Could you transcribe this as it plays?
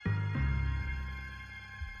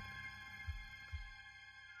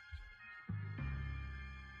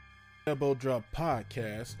Elbow Drop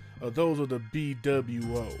Podcast are those of the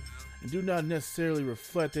BWO and do not necessarily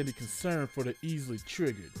reflect any concern for the easily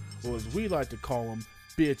triggered, or as we like to call them,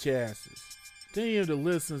 bitch asses. To any of the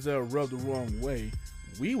listeners that are rubbed the wrong way,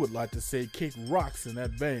 we would like to say kick rocks in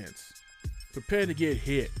advance. Prepare to get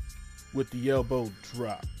hit with the elbow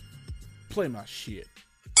drop. Play my shit.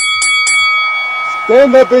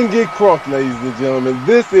 Stand up and get crunk, ladies and gentlemen.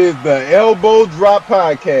 This is the Elbow Drop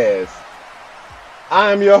Podcast.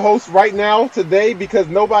 I am your host right now today because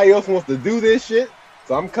nobody else wants to do this shit.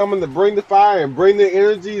 So I'm coming to bring the fire and bring the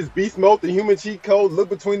energy. It's Beast Mode, the human cheat code. Look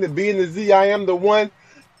between the B and the Z. I am the one.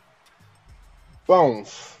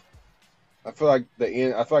 Bones. I feel like I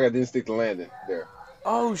didn't stick the landing there.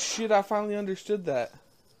 Oh shit! I finally understood that.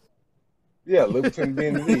 Yeah, look between the B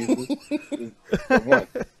and the Z. It's the one.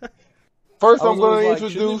 First, I'm going to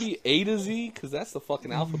introduce. Shouldn't it be A to Z? Because that's the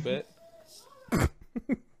fucking alphabet.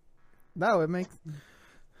 No, it makes.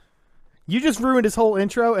 You just ruined his whole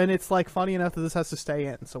intro, and it's like funny enough that this has to stay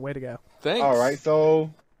in. So way to go. Thanks. All right,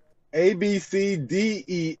 so A B C D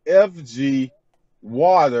E F G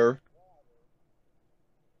water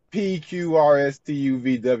P Q R S T U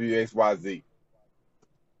V W X Y Z.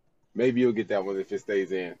 Maybe you'll get that one if it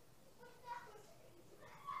stays in.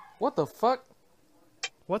 What the fuck?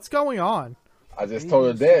 What's going on? I just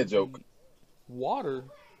told a dad joke. Water.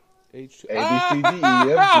 H. A B C D E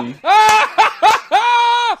F G.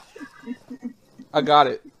 I got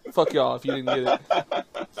it. Fuck y'all if you didn't get it.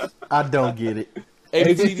 I don't get it. A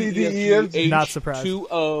B C D E F G. Not surprised.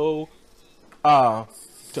 H2O.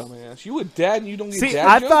 Dumbass. You a dad and you don't get See,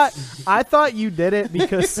 dad jokes? I thought you did it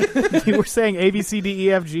because you were saying A B C D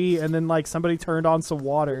E F G, and then like somebody turned on some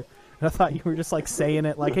water. And I thought you were just like saying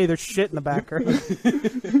it like, "Hey, there's shit in the background."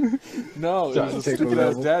 No, it was a stupid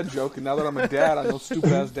ass dad joke, and now that I'm a dad, I know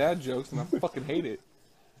stupid ass dad jokes, and I fucking hate it.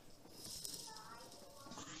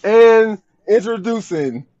 And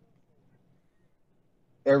introducing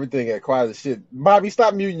everything at quiet as shit. Bobby,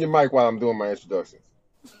 stop muting your mic while I'm doing my introductions.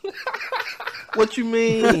 What you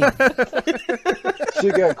mean?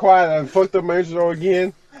 Shit got quiet and fucked up my intro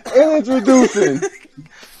again. And introducing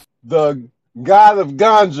the God of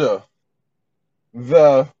Ganja,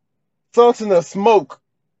 the Sultan of Smoke,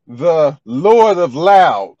 the Lord of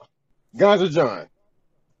Loud, Ganja John.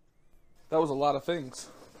 That was a lot of things.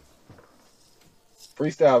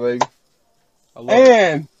 Freestyle, baby. I love it.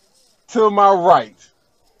 And to my right,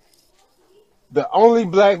 the only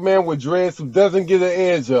black man with dreads who doesn't get an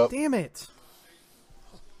edge up. Damn it!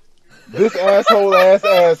 This asshole.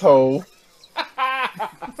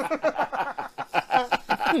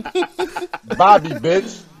 Bobby,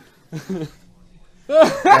 bitch.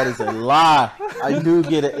 That is a lie. I do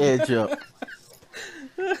get an edge up.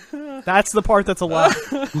 That's the part that's a lie.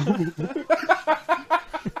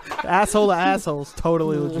 Asshole to asshole's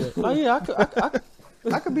totally legit. Oh yeah,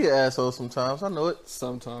 I could be an asshole sometimes. I know it.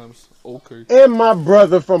 Sometimes. Okay. And my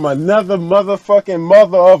brother from another motherfucking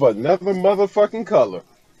mother of another motherfucking color.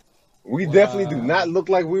 We definitely do not look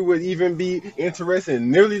like we would even be interested in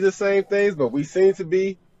nearly the same things, but we seem to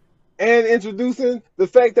be. And introducing the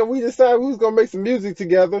fact that we decided we was going to make some music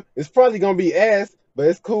together. It's probably going to be ass, but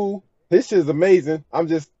it's cool. This shit is amazing. I'm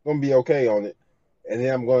just going to be okay on it. And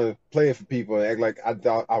then I'm going to play it for people and act like I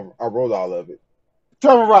wrote all of it.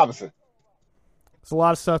 Trevor Robinson. There's a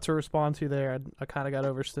lot of stuff to respond to there. I kind of got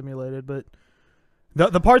overstimulated, but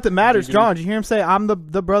the part that matters, John, did you hear him say, "I'm the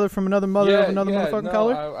brother from another mother of another motherfucking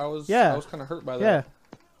color"? I was kind of hurt by that.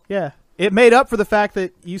 Yeah. It made up for the fact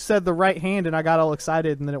that you said the right hand and I got all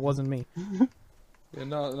excited and then it wasn't me. Yeah,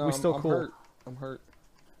 no, We're still I'm cool. hurt. I'm hurt.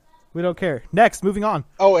 We don't care. Next, moving on.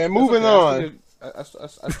 Oh, and moving on. I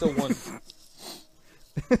still won.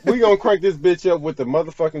 We're going to crank this bitch up with the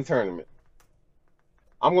motherfucking tournament.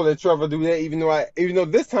 I'm going to let Trevor do that even though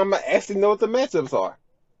this time I actually know what the matchups are.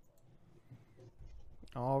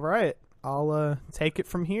 All right. I'll take it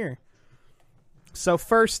from here. So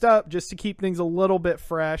first up, just to keep things a little bit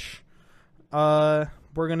fresh, we're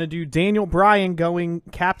going to do Daniel Bryan going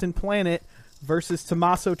Captain Planet versus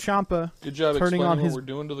Tommaso Ciampa. Good job turning explaining on what we're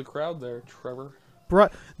doing to the crowd there, Trevor.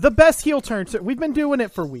 The best heel turn. We've been doing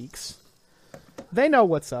it for weeks. They know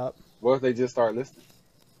what's up. What if they just start listening?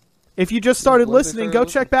 If you just started What if they listening, started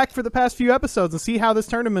go check back for the past few episodes and see how this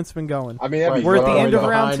tournament's been going. I mean, We're at the end of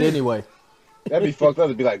round 2. Anyway. That'd be fucked up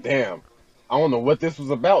to be like, damn, I don't know what this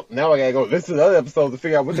was about. Now I gotta go listen to the other episodes to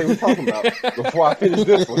figure out what they were talking about before I finish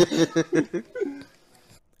this one.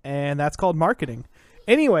 And that's called marketing.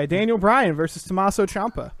 Anyway, Daniel Bryan versus Tommaso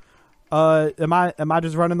Ciampa. Am I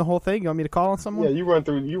just running the whole thing? You want me to call on someone? Yeah, you run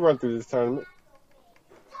through this tournament.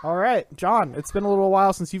 All right, John. It's been a little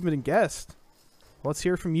while since you've been a guest. Let's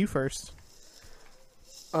hear from you first.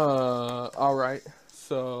 All right.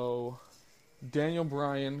 So, Daniel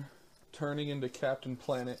Bryan turning into Captain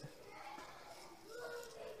Planet.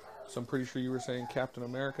 So I'm pretty sure you were saying Captain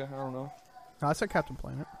America. I don't know. No, I said Captain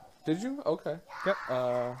Planet. Did you? Okay.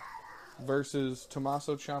 Yep. Versus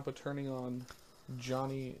Tommaso Ciampa turning on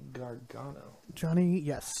Johnny Gargano. Johnny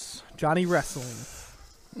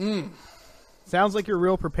Wrestling. Sounds like you're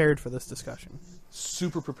real prepared for this discussion.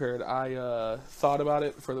 Super prepared. I thought about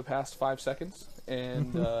it for the past 5 seconds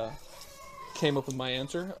and came up with my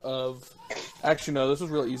answer of... Actually, no, this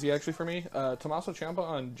was real easy actually for me. Tommaso Ciampa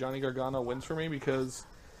on Johnny Gargano wins for me because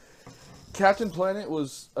Captain Planet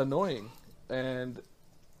was annoying and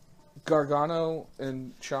Gargano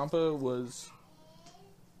and Ciampa was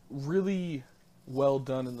really well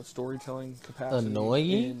done in the storytelling capacity.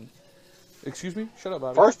 Annoying? Excuse me? Shut up,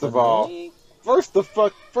 Bobby. First and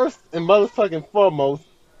motherfucking foremost,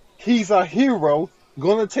 he's a hero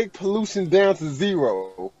gonna take pollution down to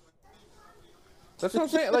zero. That's what I'm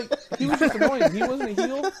saying. Like, he was just annoying. He wasn't a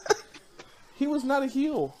heel. He was not a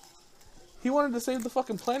heel. He wanted to save the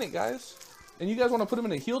fucking planet, guys. And you guys want to put him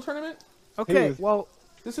in a heel tournament? Okay, well,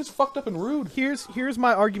 this is fucked up and rude. here's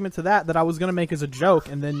my argument to that I was going to make as a joke,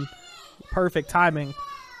 and then perfect timing.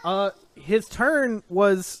 His turn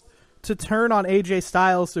was to turn on AJ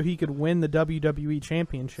Styles so he could win the WWE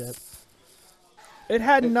Championship. It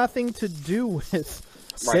had nothing to do with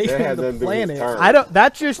saving the planet.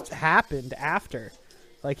 That just happened after.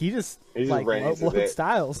 Like, he just like loved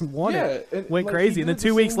Styles and won it. And went like, crazy. And then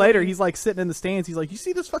 2 weeks later, he's like sitting in the stands. He's like, "You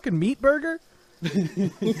see this fucking meat burger? You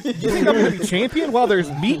think I'm going to be champion while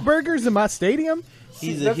there's meat burgers in my stadium?"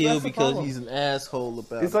 He's a heel because he's an asshole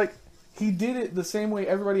about it. It's like, he did it the same way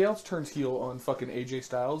everybody else turns heel on fucking AJ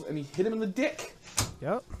Styles, and he hit him in the dick.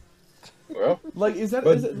 Yep. Well, like,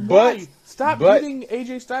 why? Stop hitting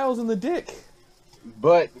AJ Styles in the dick.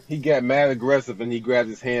 But he got mad aggressive and he grabbed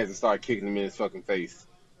his hands and started kicking him in his fucking face.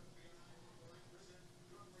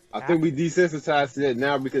 I think we desensitized to that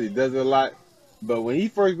now because he does it a lot. But when he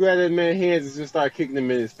first grabbed that man's hands and just started kicking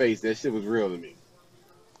him in his face, that shit was real to me.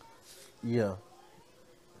 Yeah.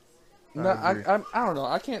 No, I don't know.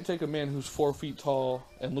 I can't take a man who's 4 feet tall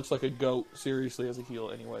and looks like a goat seriously as a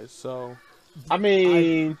heel anyways, so... I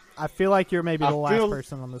mean... I feel like you're maybe the last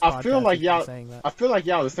person on this podcast I feel like y'all saying that. I feel like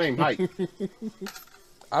y'all the same height.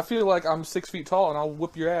 I feel like I'm 6 feet tall and I'll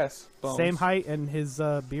whip your ass. Bones. Same height, and his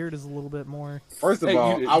beard is a little bit more... First of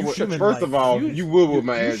all, you would whip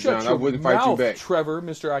my ass, John. I wouldn't fight you back. Trevor,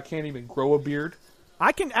 Mr. I can't even grow a beard.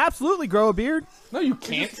 I can absolutely grow a beard. No, you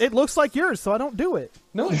can't. It looks like yours, so I don't do it.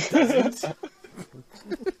 No, it doesn't.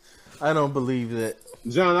 I don't believe that.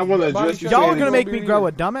 John, I want to address you. Y'all are going to make me grow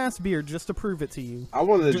a dumbass beard just to prove it to you. I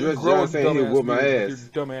want to address John saying he'll whoop my ass.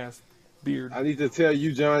 Your dumbass beard. I need to tell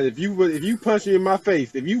you, John, if you punch me in my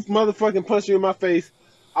face, if you motherfucking punch me in my face,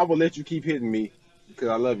 I will let you keep hitting me because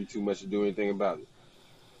I love you too much to do anything about it.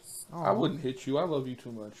 I wouldn't hit you. I love you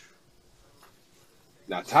too much.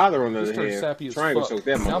 Now, Tyler, on the other hand, triangle choke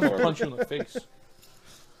that motherfucker. I'm going to punch you in the face.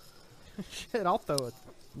 Shit, I'll throw a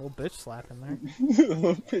little bitch slap in there.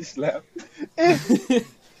 Little bitch slap.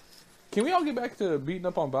 Can we all get back to beating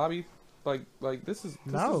up on Bobby? Like this is...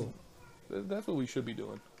 No. That's what we should be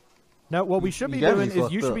doing. No, what we should be doing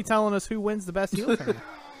is you should be telling us who wins the best heel turn.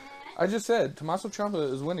 I just said, Tommaso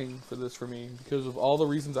Ciampa is winning for this for me because of all the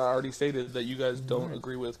reasons I already stated that you guys don't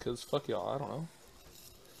agree with because fuck y'all, I don't know.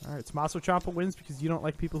 All right, Tommaso Ciampa wins because you don't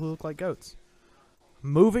like people who look like goats.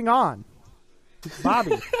 Moving on.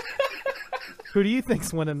 Bobby. Who do you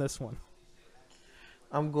think's winning this one?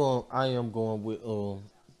 I am going with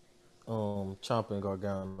Ciampa and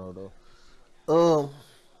Gargano though.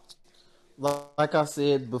 Like I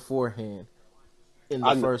said beforehand in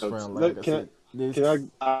the first round,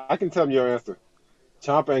 I can tell you your answer.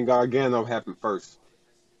 Ciampa and Gargano happened first.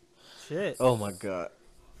 Shit. Oh my god.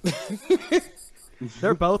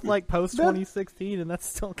 They're both like post 2016, and that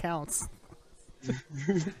still counts.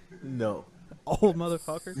 No, old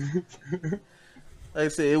motherfucker. Like I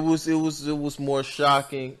said, it was more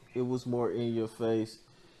shocking. It was more in your face,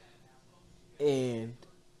 and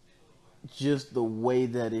just the way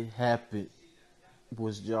that it happened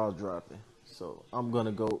was jaw dropping. So I'm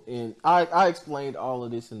gonna go in. I explained all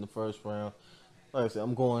of this in the first round. Like I said,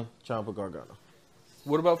 I'm going Ciampa Gargano.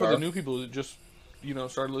 What about for the new people that just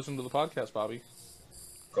started listening to the podcast, Bobby?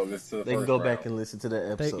 They can go back and listen to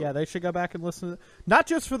that episode. They should go back and listen. Not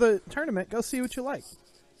just for the tournament. Go see what you like.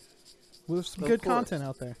 There's some good content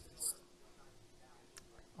out there.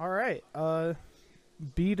 All right.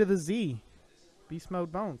 B to the Z. Beast Mode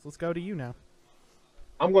Bones. Let's go to you now.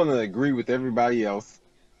 I'm going to agree with everybody else.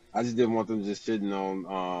 I just didn't want them just shitting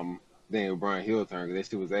on Daniel Bryan heel turn because that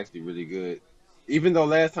shit was actually really good. Even though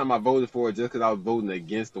last time I voted for it just because I was voting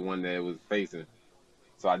against the one that it was facing.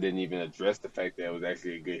 So I didn't even address the fact that it was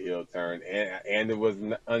actually a good heel turn. And it was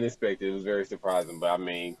unexpected. It was very surprising. But I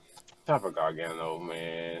mean, Chopper Gargano,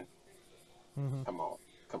 man. Come on,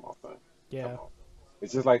 son. Yeah. Come on.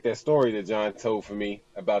 It's just like that story that John told for me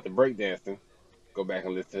about the breakdancing. Go back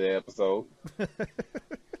and listen to that episode.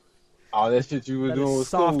 All that shit you were That doing is was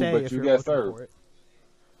soft cool, A but if you you're got looking for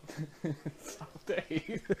served. Soft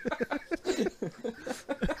A.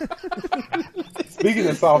 Speaking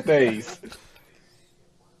of soft A's,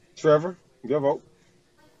 Trevor, your vote.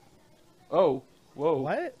 Oh, whoa.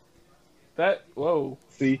 What? Whoa.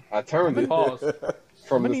 See, I turned it Pause.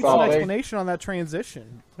 from I'm gonna the need some soft A. explanation on that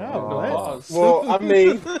transition. No, No what? pause. Well, I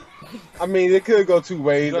mean, it could go two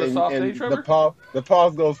ways, You got a and, soft A, and Trevor? the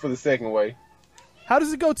pause goes for the second way. How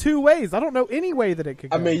does it go two ways? I don't know any way that it could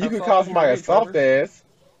go. I mean, you How could soft call is somebody your a A, soft Trevor? ass,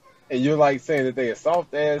 and you're like saying that they a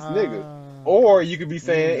soft ass nigga. Or you could be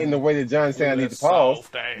saying in the way that John's saying I need to pause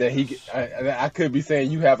that I could be saying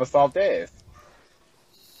you have a soft ass.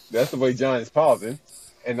 That's the way John is pausing,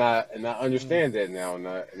 and I understand that now, and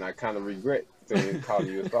I kind of regret saying calling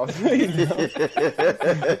you a soft ass.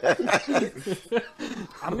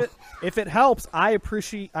 If it helps, I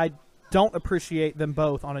don't appreciate them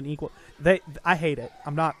both on an equal. I hate it.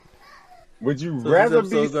 I'm not. Would you So rather this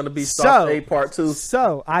be? episode's gonna be soft A part 2.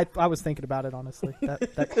 So I was thinking about it honestly.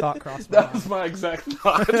 That thought crossed my That mind. was my exact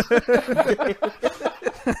thought.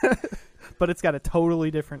 But it's got a totally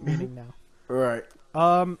different meaning now. Right.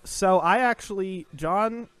 So I actually,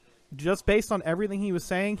 John, just based on everything he was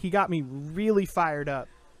saying, he got me really fired up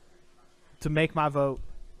to make my vote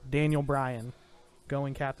Daniel Bryan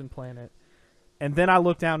going Captain Planet. And then I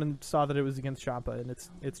looked down and saw that it was against Ciampa, and it's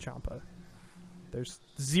Ciampa. There's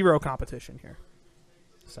zero competition here.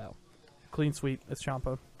 So, clean sweep, it's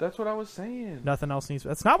Ciampa. That's what I was saying. Nothing else needs.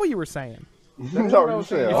 That's not what you were saying. That's what you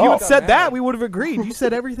said. If Oh, you had got said mad. that, we would have agreed. You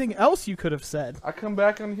said everything else you could have said. I come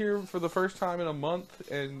back on here for the first time in a month,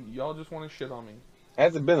 and y'all just want to shit on me.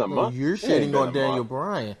 has it been a Well, month? you're It ain't shitting been on a Daniel month.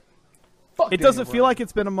 Bryan. Fuck It Daniel doesn't feel Bryan. like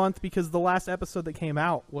it's been a month because the last episode that came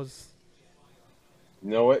out was You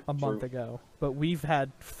know what? a month ago. But we've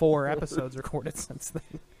had 4 episodes recorded since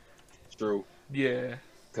then. True. Yeah.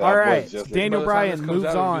 'Cause All I was right, just- Daniel By the time Bryan this comes moves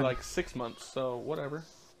out, it'll be on like 6 months, so whatever.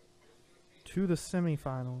 to the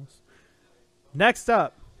semifinals. Next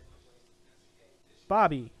up,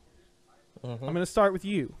 Bobby. I'm going to start with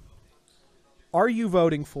you. Are you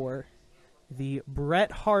voting for the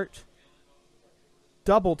Bret Hart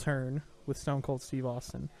double turn with Stone Cold Steve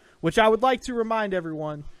Austin? Which I would like to remind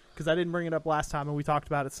everyone, because I didn't bring it up last time and we talked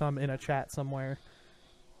about it some in a chat somewhere.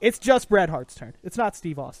 It's just Bret Hart's turn. It's not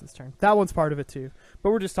Steve Austin's turn. That one's part of it too. But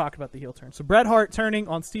we're just talking about the heel turn. So Bret Hart turning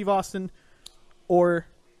on Steve Austin or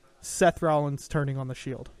Seth Rollins turning on the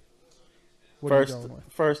Shield? What are you going with?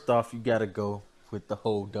 First off, you gotta go with the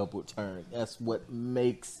whole double turn. That's what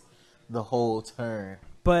makes the whole turn.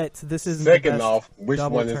 But this isn't Second the best off, which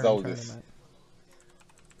double one is turn oldest? tournament.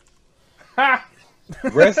 Ha!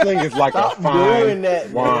 Wrestling is like a Stop fine doing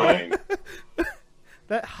that, man. wine.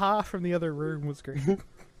 That ha from the other room was great.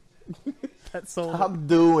 That sold it. I'm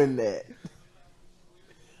doing that.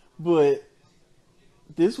 But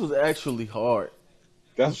this was actually hard.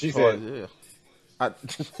 That's what she Hard, said. yeah.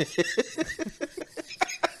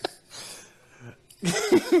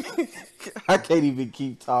 I can't even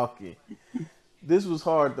keep talking. This was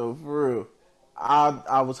hard though, for real.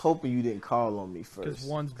 I was hoping you didn't call on me Because first.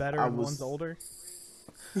 one's better I and was- one's older.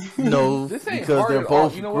 No, This ain't because hard they're at all.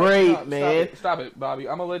 both You know what? great, No, man. Stop it, Bobby.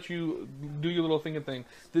 I'm gonna let you do your little thinking thing.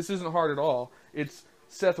 This isn't hard at all. It's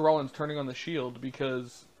Seth Rollins turning on the Shield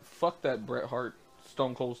because fuck that Bret Hart,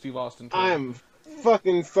 Stone Cold Steve Austin. turn. I'm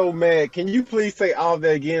fucking so mad. Can you please say all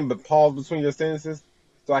that again, but pause between your sentences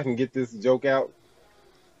so I can get this joke out?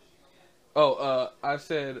 I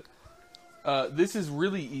said this is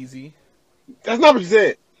really easy. That's not what you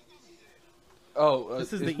said.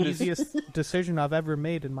 This is the easiest decision I've ever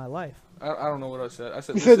made in my life. I don't know what I said. I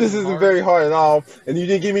said You said this isn't isn't hard. very hard at all, and you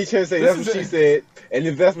didn't give me a chance to say This that's is what she it. said. And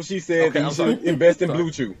if that's what she said, Okay, then you I'm should sorry. invest in Sorry.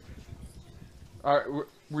 Blue Chew. All right,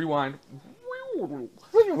 rewind.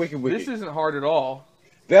 Wicked. This isn't hard at all.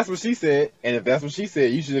 That's what she said, and if that's what she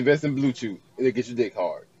said, you should invest in Blue Chew. It'll get your dick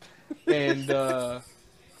hard. And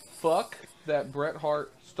fuck that Bret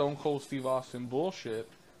Hart, Stone Cold Steve Austin bullshit.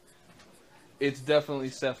 It's definitely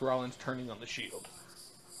Seth Rollins turning on the Shield.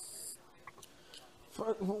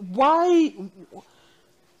 Why?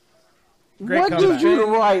 Great What comeback. gives you the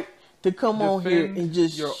right to come on here Defend and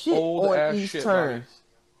just your shit old on ass these shit, turns?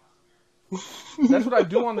 That's what I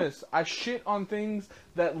do on this. I shit on things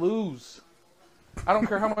that lose. I don't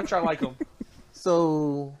care how much I like them.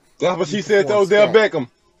 So That's what she said to performed Odell stat. Beckham.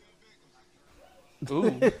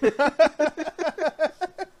 Ooh.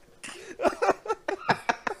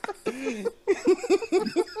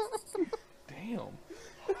 Damn.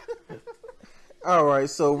 All right,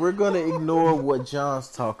 so we're gonna ignore what John's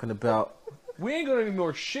talking about. We ain't gonna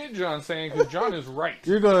ignore shit John's saying because John is right.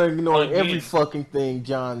 You're gonna ignore Again. every fucking thing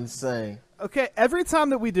John's saying. Okay, every time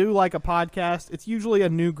that we do like a podcast, it's usually a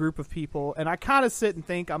new group of people, and I kind of sit and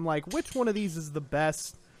think, I'm like, which one of these is the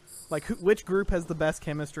best? Like, which group has the best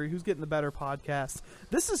chemistry? Who's getting the better podcast?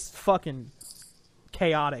 This is fucking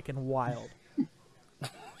chaotic and wild.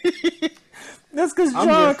 That's because I'm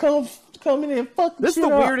John just- coming in and fucking This is shit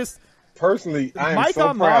the up. weirdest. Personally, I am Mike so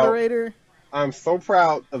on proud. moderator. I'm so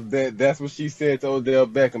proud of that. That's what she said to Odell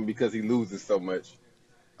Beckham because he loses so much.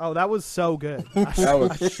 Oh, that was so good. That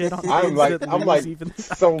was- I shit on I'm kids like- that I'm lose, like even I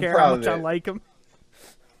so don't care proud how of much I that. like them.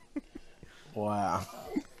 Wow.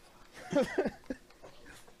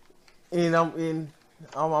 and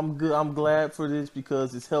I'm good. I'm glad for this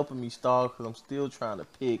because it's helping me stall because I'm still trying to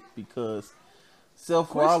pick because Seth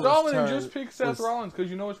Quit Rollins stalling and turn just pick Seth was- Rollins because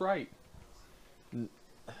you know it's right.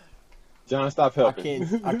 John, stop I helping.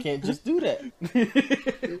 can't just do that.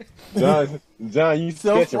 John, you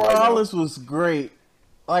Seth sketching right now. Rollins was great.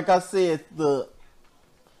 Like I said, the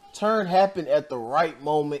turn happened at the right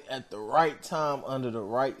moment, at the right time, under the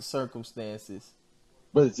right circumstances.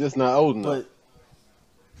 But it's just not old enough.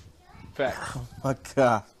 But Facts. my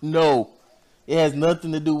God, no, it has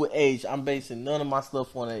nothing to do with age. I'm basing none of my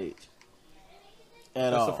stuff on age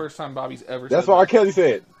at That's all. the first time Bobby's ever That's said what R. that. Kelly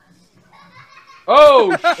said.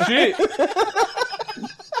 Oh, shit.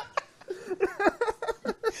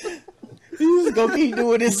 You just gonna keep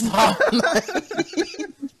doing this all night.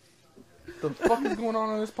 The fuck is going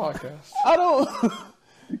on this podcast? I don't.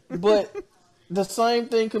 But the same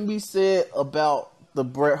thing can be said about the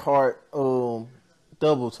Bret Hart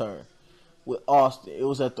double turn with Austin. It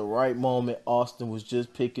was at the right moment. Austin was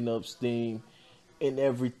just picking up steam and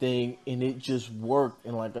everything, and it just worked.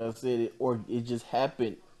 And like I said, it just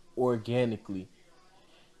happened organically.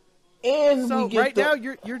 And So we get right the,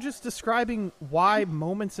 now, you're just describing why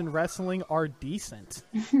moments in wrestling are decent.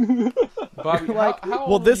 Bobby, Like, how well,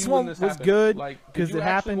 old this were you when one this was happened? good Like, did 'cause you it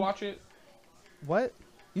actually happened- watch it? What?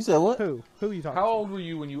 You said what? Who are you talking? How to? old were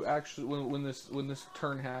you when you actually when this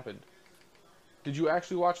turn happened? Did you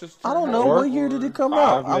actually watch this? Turn I don't know. happen, What year did or- it come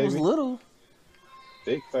Five, out? I was maybe. little.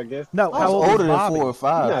 6, I guess. No, I how was old older is than Bobby? 4 or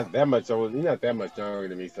 5. You're not that much old. You're not that much younger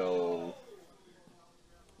than me, so.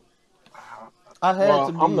 I had Well,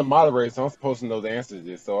 to be. I'm the moderator, so I'm supposed to know the answer to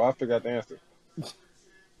this, so I'll figure out the answer.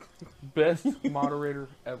 Best moderator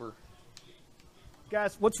ever.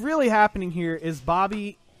 Guys, what's really happening here is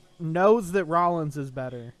Bobby knows that Rollins is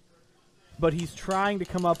better, but he's trying to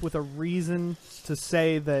come up with a reason to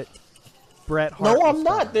say that Bret Hart. No, was I'm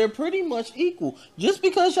not. better. They're pretty much equal. Just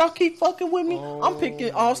because y'all keep fucking with me, I'm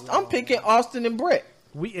picking Austin. I'm picking Austin and Brett.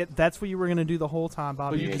 That's what you were gonna do the whole time, But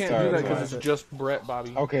Bobby. you Yeah, can't sorry, do that sorry. because it's just Brett,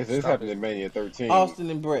 Bobby. Okay, so this Stop happened it. in Mania 13. Austin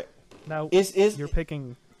and Brett. No, It's you're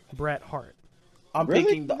picking Bret Hart. I'm Really?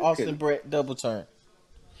 picking the Austin Brett double turn.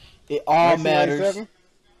 It all matters. 1997?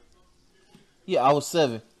 Yeah, I was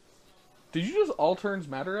 7. Did you just all turns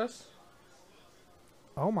matter us?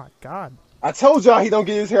 Oh my God! I told y'all he don't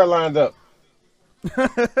get his hair lined up.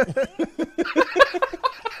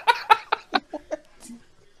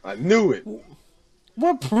 I knew it.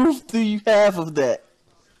 What proof do you have of that?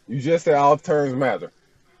 You just said all turns matter.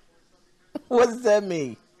 What does that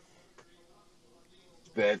mean?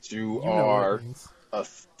 That you, You know what are it means. a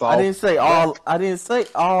soft. I didn't say all. I didn't say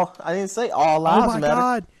all. I didn't say all Oh lives my matter.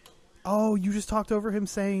 God! Oh, you just talked over him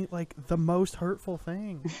saying like the most hurtful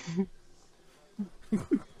thing.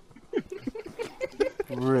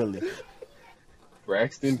 Really?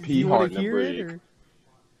 Braxton Do P. you want to Hartnell hear it?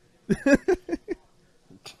 Brig.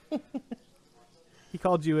 Or... he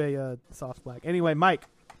called you a soft black. Anyway, Mike.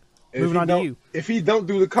 If Moving he on to don't- you. If he don't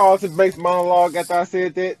do the cause and based monologue after I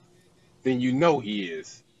said that, then you know he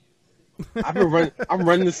is. I'm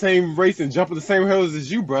running the same race and jumping the same hurdles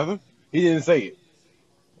as you, brother. He didn't say it.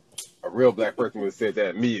 A real black person would have said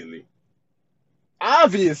that immediately.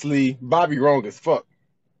 Obviously, Bobby wrong as fuck.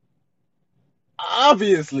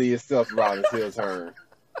 Obviously, it's Seth Rollins' heel turn.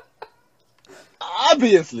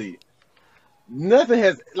 Obviously. Nothing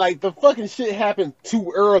has, like, the fucking shit happened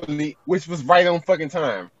too early, which was right on fucking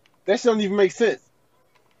time. That shit don't even make sense.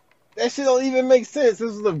 That shit don't even make sense.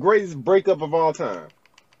 This is the greatest breakup of all time.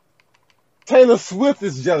 Taylor Swift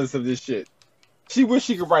is jealous of this shit. She wish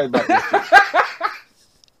she could write about this shit.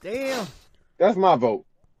 Damn. That's my vote.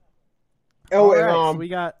 All Oh, and right, so we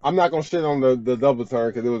got. I'm not gonna shit on the double turn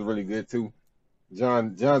because it was really good too.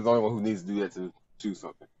 John's the only one who needs to do that to choose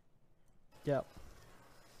something. Yep.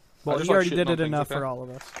 I Well, just he like already shitting did on it things enough like for that. all of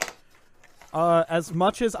us. As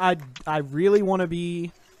much as I really want to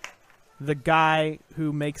be the guy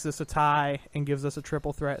who makes this a tie and gives us a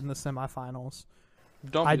triple threat in the semifinals,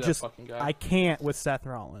 Don't be I that just fucking guy. I can't with Seth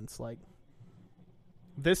Rollins. Like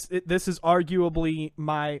this is arguably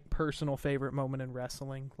my personal favorite moment in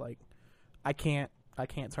wrestling. Like I can't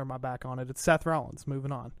turn my back on it. It's Seth Rollins.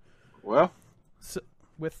 Moving on. Well, So,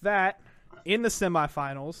 with that, in the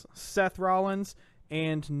semifinals, Seth Rollins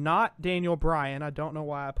and not Daniel Bryan. I don't know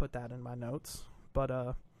why I put that in my notes,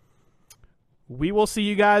 but we will see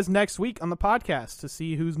you guys next week on the podcast to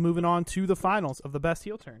see who's moving on to the finals of the best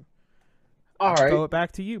heel turn. all Throw right. it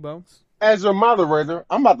back to you, Bones. As your moderator,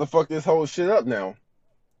 I'm about to fuck this whole shit up now.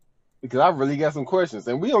 Because I really got some questions.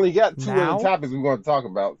 And we only got two Now? other topics we're going to talk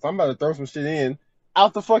about. So I'm about to throw some shit in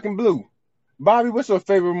out the fucking blue. Bobby, what's your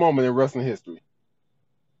favorite moment in wrestling history?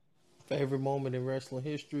 Favorite moment in wrestling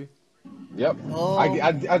history? Yep.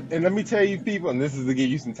 And let me tell you, people, and this is to give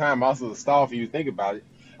you some time also to stall for you to think about it.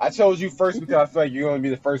 I chose you first because I feel like you're going to be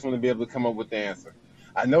the first one to be able to come up with the answer.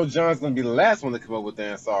 I know John's going to be the last one to come up with the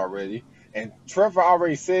answer already. And Trevor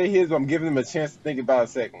already said his, but I'm giving him a chance to think about a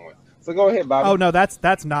second one. So go ahead, Bobby. Oh no,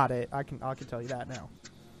 that's not it. I can tell you that now.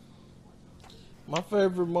 My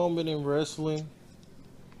favorite moment in wrestling,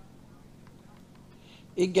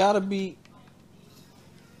 it gotta be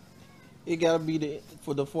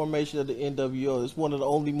for the formation of the NWO. It's one of the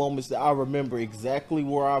only moments that I remember exactly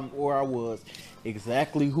where I was,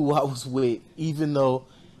 exactly who I was with, even though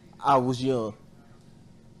I was young.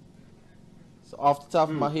 So off the top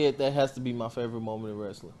of my head, that has to be my favorite moment in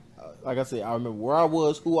wrestling. Like I said, I remember where I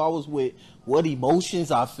was, who I was with, what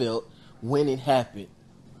emotions I felt when it happened.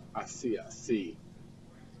 I see.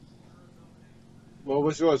 Well,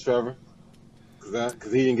 what's yours, Trevor?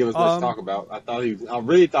 Because he didn't give us much to talk about. I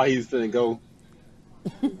really thought he was going to go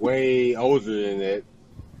way older than that.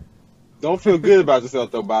 Don't feel good about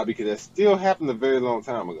yourself, though, Bobby, because that still happened a very long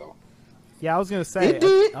time ago. Yeah, I was gonna say. It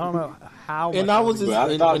did. I don't know how. And much I was But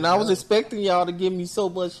I thought- expecting y'all to give me so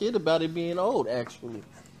much shit about it being old. Actually,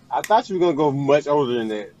 I thought you were going to go much older than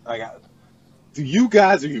that. Do you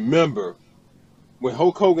guys remember when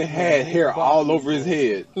Hulk Hogan had hair all over his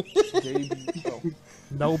head?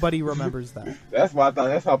 Nobody remembers that. That's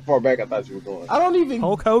how far back I thought you were going. I don't even.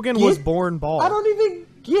 Hulk Hogan was born bald. I don't even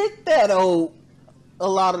get that old. A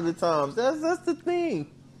lot of the times, that's the thing.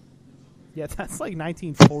 Yeah, that's like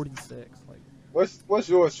 1946. Like, What's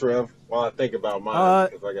yours, Trev? While I think about mine,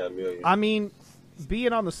 because I got a million. I mean,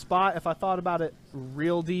 being on the spot, if I thought about it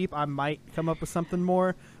real deep, I might come up with something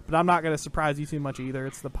more. But I'm not gonna surprise you too much either.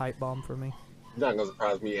 It's the pipe bomb for me. You're not gonna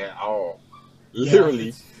surprise me at all.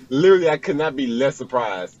 Literally, I could not be less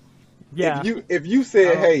surprised. Yeah. If you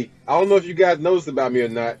said, "Hey, I don't know if you guys noticed about me or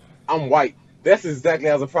not, I'm white," that's exactly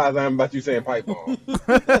how surprised I am about you saying pipe bomb.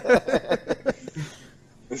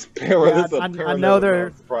 It's parallel. I know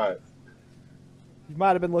they're. Surprised. You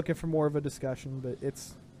might have been looking for more of a discussion, but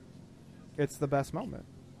it's the best moment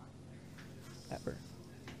ever.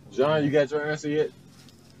 John, you got your answer yet?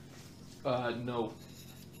 No.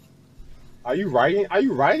 Are you writing?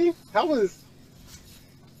 How was?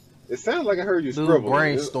 It sounds like I heard you Dude, scribble.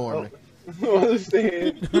 brainstorming. I don't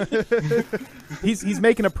understand. He's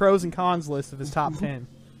making a pros and cons list of his top 10.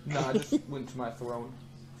 No, I just went to my throne.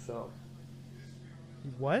 So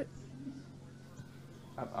What?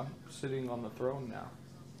 I'm sitting on the throne now.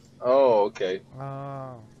 Oh, okay.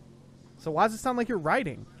 Oh. So why does it sound like you're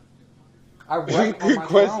writing? I write on Good my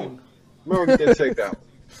question. throne. Remember, get that checked out.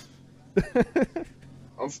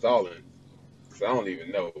 I'm stalling because I don't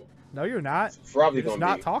even know. No, you're not. It's probably You're just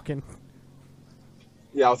gonna not be. talking.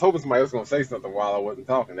 Yeah, I was hoping somebody was gonna say something while I wasn't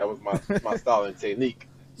talking. That was my stalling technique.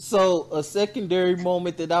 So a secondary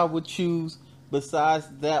moment that I would choose besides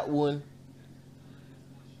that one,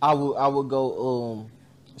 I would go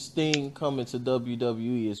Sting coming to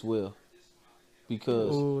WWE as well,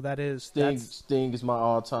 because Ooh, that's Sting is my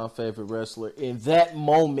all-time favorite wrestler, and that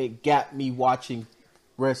moment got me watching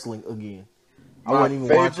wrestling again. I My wasn't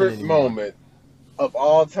even watching favorite anymore. moment of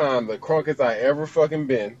all time, the crunkest I ever fucking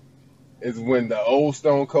been, is when the old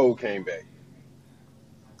Stone Cold came back.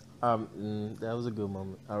 That was a good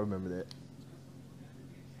moment. I remember that.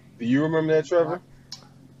 Do you remember that, Trevor?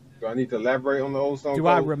 Do I need to elaborate on the old Stone Do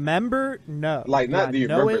Cold? I remember? No. Like, not do you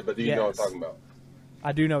know remember it? it, but do you know what I'm Yes. talking about?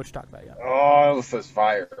 I do know what you're talking about, yeah. Oh, it was such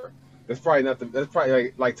fire. That's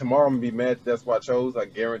probably like tomorrow I'm gonna be mad that's what I chose. I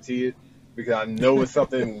guarantee it, because I know it's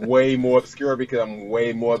something way more obscure because I'm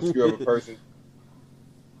way more obscure of a person.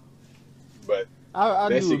 But I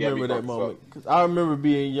That do shit got me remember that pumped as moment, because I remember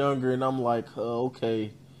being younger and I'm like,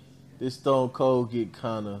 okay, this Stone Cold get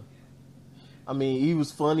kind of. I mean, he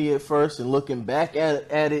was funny at first, and looking back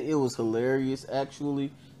at it, it was hilarious.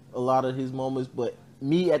 Actually, a lot of his moments. But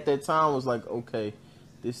me at that time was like, okay,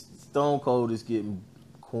 this Stone Cold is getting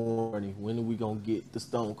corny. When are we gonna get the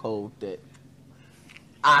Stone Cold that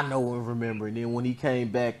I know and remember? And then when he came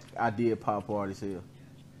back, I did pop hard as hell.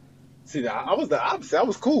 See, I was the opposite. I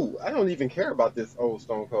was cool. I don't even care about this old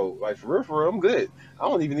Stone Cold. Like, for real, I'm good. I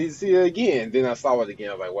don't even need to see it again. Then I saw it again.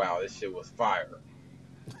 I was like, wow, this shit was fire.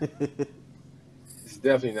 It's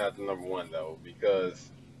definitely not the number one, though, because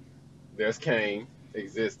there's Kane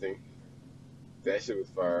existing. That shit was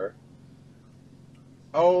fire.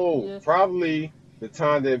 Oh, Yeah. probably the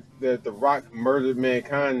time that The Rock murdered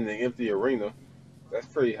Mankind in the empty arena. That's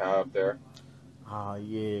pretty high up there. Ah,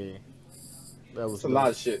 yeah, that was It's a lot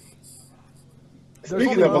of shit. There's Speaking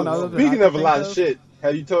only of one other that I speaking can of a think lot of of. shit,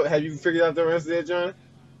 have you figured out the answer there, John?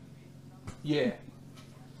 Yeah.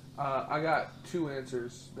 I got two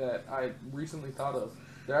answers that I recently thought of.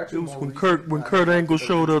 They're actually It was more when recent. Kurt Angle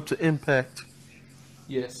showed up to Impact.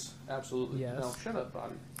 Yes, absolutely. Yes. No, shut up,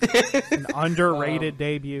 Bobby. An underrated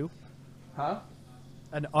debut. Huh?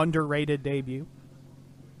 An underrated debut.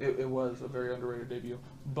 It was a very underrated debut.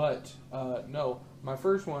 But, no, my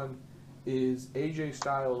first one is AJ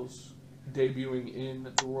Styles debuting in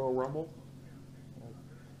the Royal Rumble.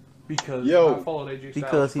 Because Yo. I followed AJ Styles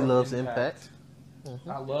Because he from loves Impact.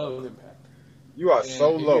 I love Impact. You are And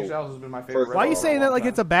so AJ low. Styles has been my favorite. First- Why are you wrestler saying of all that like time.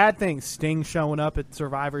 it's a bad thing? Sting showing up at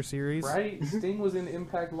Survivor Series. Right? Sting was in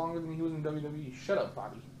Impact longer than he was in WWE. Shut up,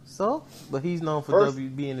 Bobby. So, but he's known for First-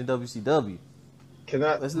 being in WCW.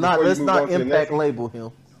 Cannot Let's before you not move on to the Impact next- label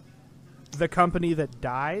him The company that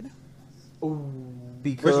died. Which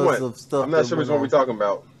because one? of stuff. I'm not that sure which went one we're on. talking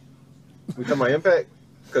about. We talking about Impact?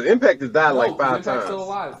 Because Impact has died like No, 5 Impact's times. still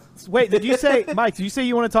alive. Wait, did you say, Mike? Did you say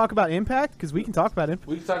you want to talk about Impact? Because we can talk about Impact.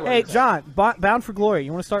 We can talk about Hey, Impact. John, Bound for Glory.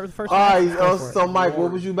 You want to start with the first All one? right, Go for it. so Mike, what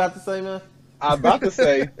was you about to say, man? I'm about to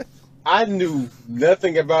say, I knew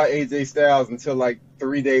nothing about AJ Styles until like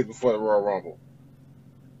 3 days before the Royal Rumble.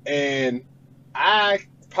 And I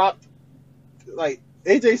popped, like,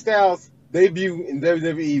 AJ Styles' debut in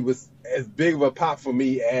WWE was as big of a pop for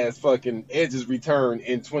me as fucking Edge's return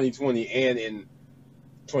in 2020 and in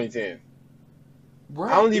 2010.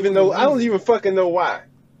 Right, I don't it even was know, I don't amazing. even fucking know why.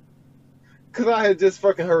 Because I had just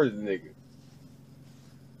fucking heard of the nigga.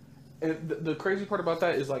 And the crazy part about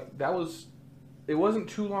that is like that was, it wasn't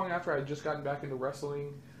too long after I had just gotten back into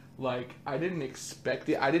wrestling. Like I didn't expect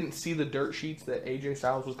it. I didn't see the dirt sheets that AJ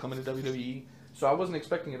Styles was coming to WWE, so I wasn't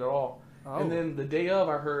expecting it at all. Oh. And then the day of,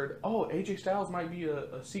 I heard, oh, AJ Styles might be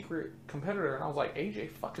a secret competitor, and I was like,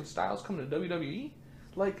 AJ fucking Styles coming to WWE?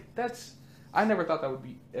 Like that's, I never thought that would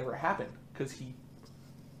be ever happen because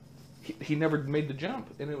he never made the jump,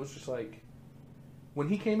 and it was just like when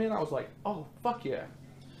he came in, I was like, oh fuck yeah.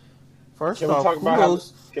 First Can we off, talk about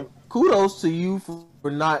how... kudos to you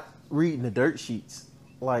for not reading the dirt sheets.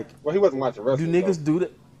 Like, Well, he wasn't watching do wrestling. niggas do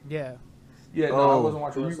that? Yeah. Yeah, no, I Oh. wasn't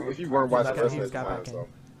watching If wrestling. you weren't watching Okay, he wrestling just at the got time, back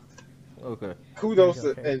so... Okay. Kudos to,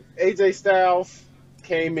 Okay. and AJ Styles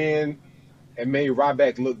came in and made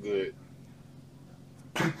Ryback look good.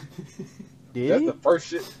 Did That's he? the first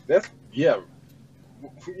shit. That's yeah.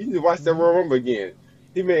 You need to watch that Royal Rumble again.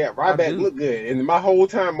 He made Ryback do. look good, and my whole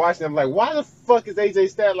time watching, I'm like, why the fuck is AJ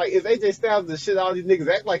Styles like? Is AJ Styles the shit all these niggas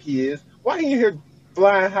act like he is? Why he in here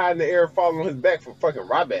flying high in the air, falling on his back for fucking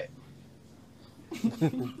Ryback?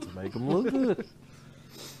 Make him look good.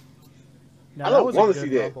 No, I that don't was a wanna good see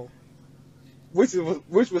that. Rumble.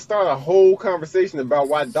 Which would start a whole conversation about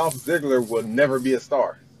why Dolph Ziggler will never be a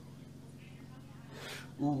star.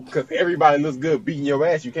 Because everybody looks good beating your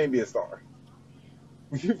ass, you can't be a star.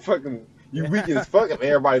 You weak as fuck if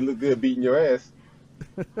everybody look good beating your ass.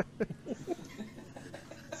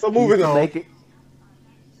 So You moving can on. make it.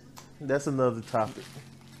 That's another topic.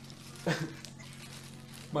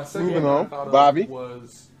 My second Moving one I on, thought of Bobby.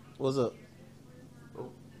 was What's up?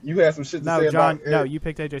 You had some shit to No, say John. about No, you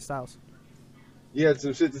picked AJ Styles. You had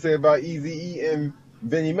some shit to say about Eazy-E and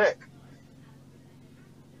Vinnie Mac.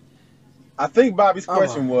 I think Bobby's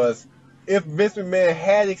question was, if Vince McMahon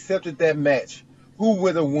had accepted that match, who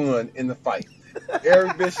would have won in the fight?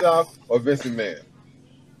 Eric Bischoff or Vince McMahon?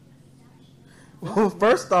 Well,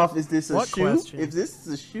 first off, is this a What shoot? question? If this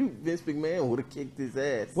is a shoot, Vince McMahon would have kicked his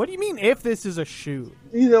ass. What do you mean if this is a shoot?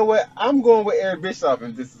 You know what? I'm going with Eric Bischoff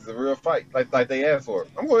if this is a real fight, like they asked for.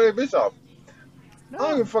 I'm going with Eric Bischoff. I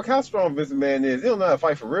don't give a fuck how strong Vince McMahon is. He don't know how to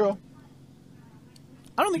fight for real.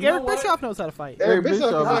 I don't think You know Eric what? Bischoff knows how to fight. Eric Bischoff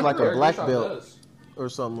Bischoff is is like a Eric black Bischoff belt does. or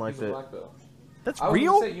something like He's a that. black belt. That's I was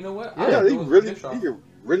real. gonna say, you know what? I Yeah, would he go with really, Bischoff. he could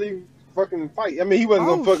really fucking fight. I mean, he wasn't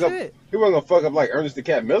Oh, gonna fuck up. shit. He wasn't gonna fuck up like Ernest the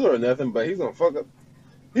Cat Miller or nothing, but he's gonna fuck up.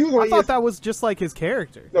 He was on I thought ESPN. that was just like his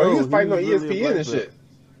character. No, he Oh, was fighting on he was really a ESPN and black shit.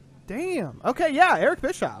 Damn. Okay, yeah, Eric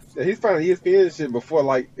Bischoff. Yeah, he's fighting on ESPN and shit before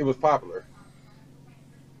like it was popular.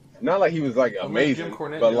 Not like he was like Unless amazing, Jim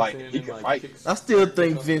Cornette but jumps like in he and, could like, fight. kicks- I still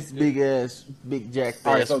think Vince Big Jack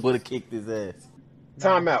All right, ass so- would have kicked his ass.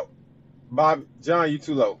 Time out. Bob, John, you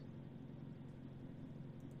too low.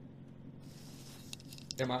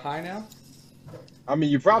 Am I high now? I mean,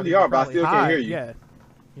 you probably are, but I Probably still high. can't hear you. Yeah,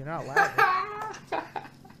 you're not loud.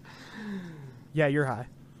 Yeah, you're high.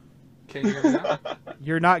 Can you hear me now?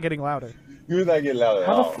 You're not getting louder. You're not getting loud at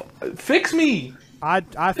How all. the fix me! I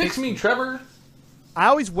Fix me, Trevor! I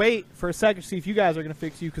always wait for a second to see if you guys are gonna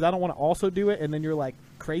fix you because I don't want to also do it and then you're like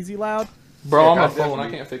crazy loud. Bro, I'm Yeah, on my phone. I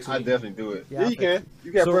definitely- can't fix me. I definitely do it. Yeah, Yeah, I'll you fix can.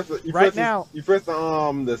 You can So, press the, you right press the, now- you press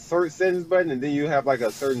the search settings button, and then you have like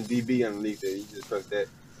a certain dB underneath it. You just press that.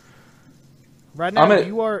 Right now I'm at-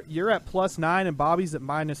 you're at +9 and Bobby's at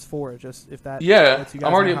 -4. Just if that Yeah, lets you guys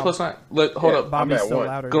I'm already know at how +9. Hold Yeah, up. Bobby's I'm at still 1.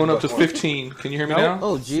 louder. Going up to +1. 15. Can you hear me Nope. now?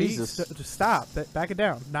 Oh See? Jesus! Just stop. Back it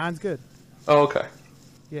down. 9's good. Oh, okay.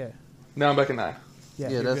 Yeah. Now I'm back at 9. Yeah,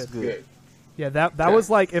 Yeah, you're that's good. Good. Yeah, that Okay. was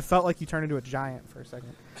like it felt like you turned into a giant for a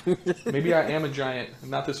second. Maybe I am a giant,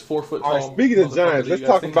 not this 4 foot tall. All right. Speaking of motherfucker giants, that let's you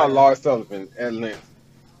guys talk think about I am. Lars Sullivan at length.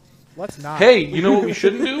 Let's not. Hey, you know what we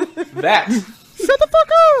shouldn't do? That. shut the fuck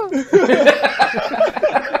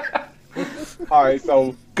up! All right,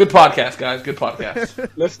 so Good podcast, guys. Good podcast.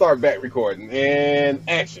 let's start back recording and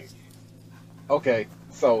action. Okay,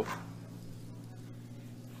 so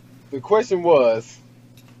the question was,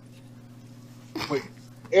 with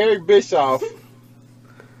Eric Bischoff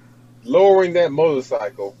lowering that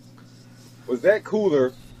motorcycle, was that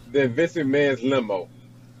cooler than Vince McMahon's limo?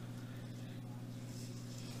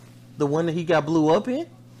 The one that he got blew up in?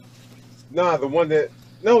 Nah, the one that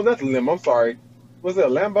no, not the limo. I'm sorry. Was it a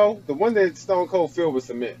Lambo? The one that Stone Cold filled with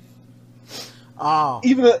cement. Oh,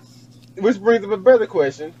 Which brings up a better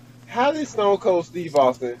question: how did Stone Cold Steve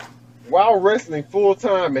Austin, while wrestling full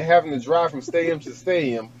time and having to drive from stadium to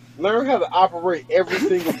stadium, learn how to operate every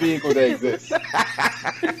single vehicle that exists?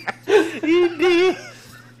 he did.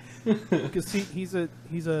 Because he's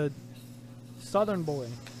a Southern boy.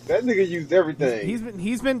 That nigga used everything.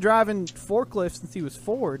 He's been driving forklifts since he was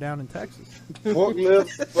 4 down in Texas.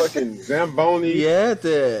 Forklifts, fucking Zamboni. Yeah,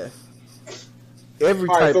 that. Every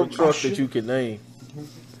All right, type so- of truck that you can name.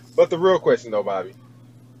 But the real question, though, Bobby,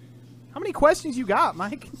 How many questions you got,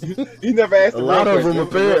 Mike? he never asked the A lot real of them,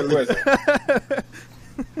 question. What's the real apparently.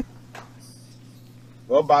 question?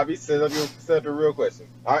 Well, Bobby, set up your real question.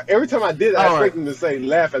 All right, every time I did, I All right. expected him to say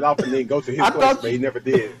laugh it off and then go to his I question, thought but he never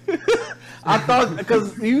did. I thought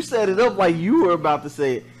because you set it up like you were about to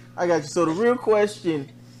say it. I got you. So the real question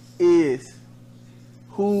is,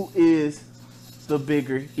 who is the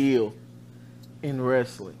bigger heel in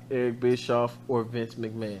wrestling, Eric Bischoff or Vince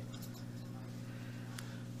McMahon?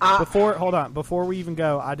 Before we even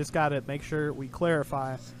go, I just gotta make sure we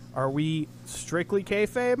clarify: are we strictly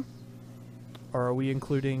kayfabe, or are we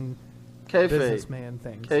including Kayfabe. businessman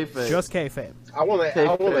things? Kayfabe. Just kayfabe. I want to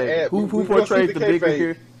add Who we gonna portrayed stick the to bigger kayfabe.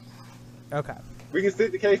 here? Okay. We can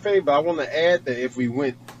stick to kayfabe, but I want to add that if we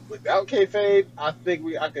went without kayfabe, I think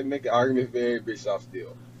I could make an argument for Eric Bischoff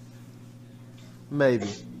still. Maybe.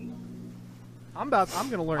 I'm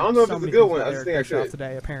gonna learn. I don't know if so it's a many good things one. about I just Eric think I Bischoff should.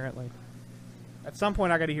 today. Apparently, at some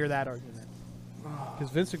point, I got to hear that argument because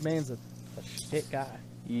Vince McMahon's a shit guy.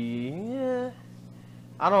 Yeah.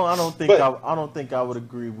 I don't think But- I don't think I would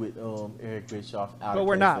agree with Eric Bischoff. Out But of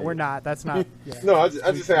we're not. kayfabe. We're not. That's not. Yeah. No, I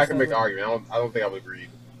just say I can make an argument. I don't think I would agree.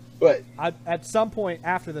 But At some point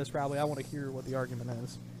after this, probably, I want to hear what the argument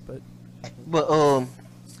is. But But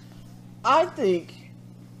I think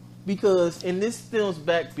because and this stems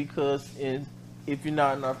back because if you're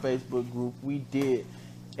not in our Facebook group, we did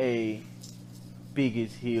a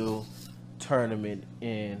biggest heel tournament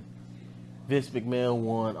and Vince McMahon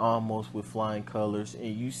won almost with flying colors,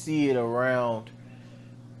 and you see it around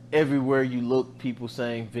everywhere you look. People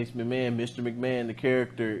saying Vince McMahon, Mr. McMahon, the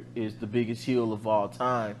character is the biggest heel of all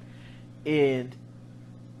time, and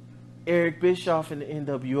Eric Bischoff in the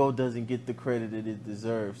NWO doesn't get the credit that it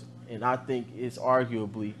deserves, and I think he was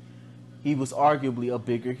arguably a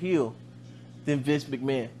bigger heel than Vince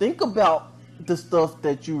McMahon. Think about the stuff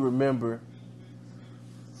that you remember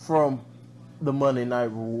from the Monday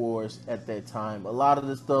Night Wars at that time. A lot of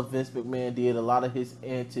the stuff Vince McMahon did, a lot of his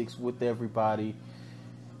antics with everybody.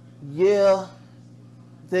 Yeah,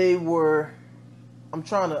 they were. I'm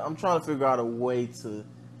trying to figure out a way to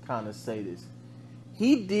kind of say this.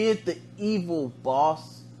 He did the evil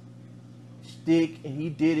boss shtick, and he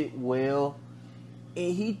did it well.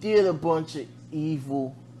 And he did a bunch of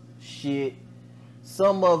evil shit.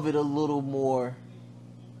 Some of it a little more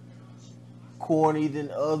corny than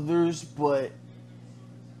others, but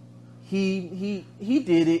he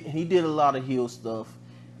did it. He did a lot of heel stuff,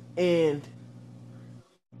 and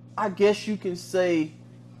I guess you can say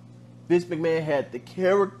Vince McMahon had the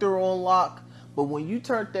character on lock. But when you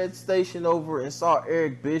turned that station over and saw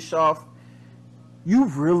Eric Bischoff, you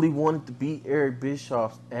really wanted to beat Eric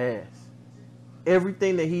Bischoff's ass.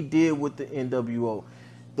 Everything that he did with the NWO,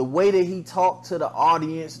 the way that he talked to the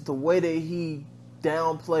audience, the way that he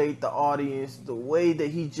downplayed the audience, the way that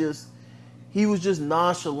he was just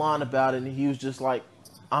nonchalant about it, and he was just like,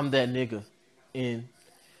 I'm that nigga, and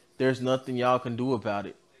there's nothing y'all can do about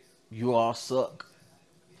it. You all suck.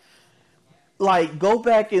 Like, go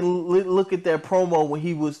back and look at that promo when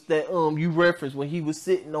he was you referenced when he was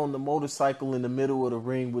sitting on the motorcycle in the middle of the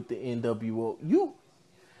ring with the NWO.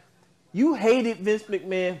 You hated Vince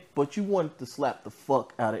McMahon, but you wanted to slap the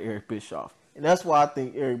fuck out of Eric Bischoff, and that's why I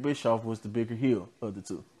think Eric Bischoff was the bigger heel of the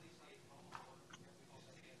two.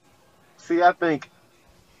 See, I think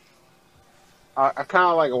I kind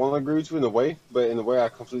of like want to agree with you in a way, but in a way I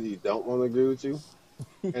completely don't want to agree with you.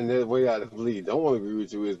 And the way I completely don't want to agree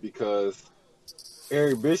with you is because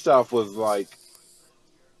Eric Bischoff was Hulk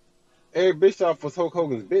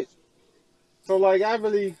Hogan's bitch. So like I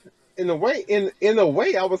really, in a way,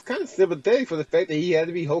 I was kind of sympathetic for the fact that he had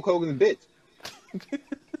to be Hulk Hogan's bitch.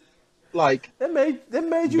 Like that made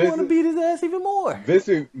you want to beat his ass even more. Vince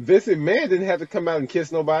McMahon didn't have to come out and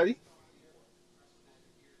kiss nobody.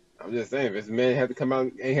 I'm just saying, Vince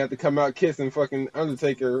McMahon ain't have to come out kissing fucking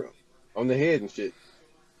Undertaker on the head and shit.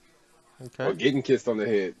 Okay. Or getting kissed on the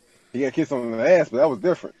head. He got kissed on the ass, but that was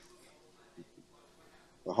different.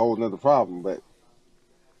 A whole nother problem, but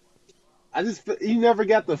you never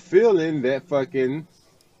got the feeling that fucking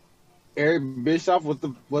Eric Bischoff was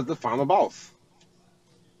the final boss.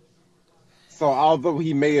 So although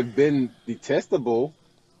he may have been detestable,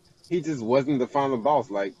 he just wasn't the final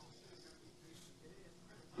boss. Like,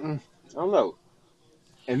 I don't know.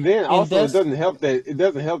 And then also it doesn't help that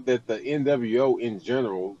the NWO in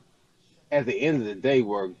general, at the end of the day,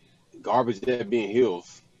 were garbage at being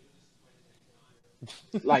heels.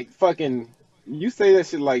 Like fucking, you say that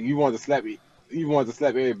shit like you wanted to slap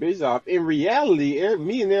Eric Bischoff. In reality,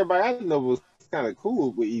 me and everybody I know was kind of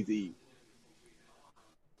cool with Eazy.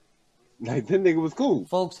 Like that nigga was cool,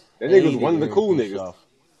 folks. That nigga was one of the Eric cool Bischoff. niggas.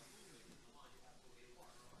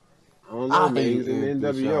 I don't know, man. He was in Eric the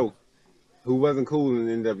NWO. Bischoff. Who wasn't cool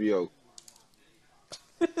in the NWO?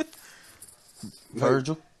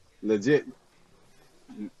 Virgil. Legit.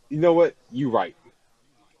 You know what? You right.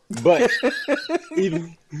 But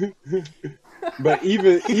even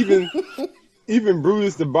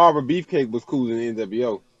Brutus the Barber Beefcake was cool in the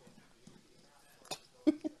NWO.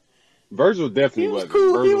 Virgil definitely He was wasn't.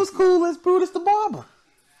 cool. He Virgil- was cool as Brutus the Barber.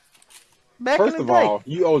 Back First in of the day. all,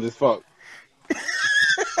 you old as fuck.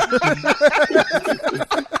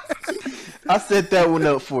 I set that one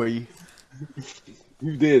up for you.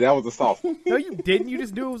 You did. That was a soft. No, you didn't. You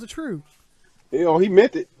just knew it was the truth. You know, he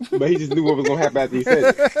meant it, but he just knew what was gonna happen after he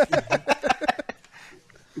said it.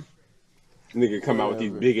 Nigga come out with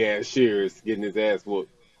these big ass shears, getting his ass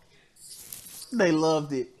whooped. They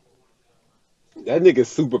loved it. That nigga's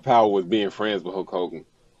superpower was being friends with Hulk Hogan.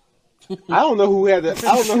 I don't know who had it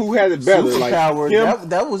better, like Superpower. him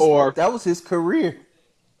That was his career.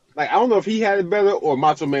 like I don't know if he had it better or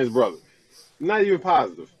Macho Man's brother. Not even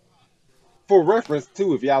positive. For reference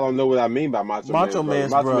too, if y'all don't know what I mean by Macho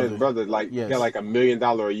Man's brother, like Yes. got like $1 million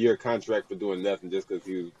a year contract for doing nothing just because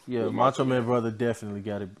he was. Yeah, was Macho Man brother definitely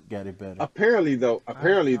got it better. Apparently though,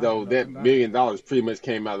 that $1 million pretty much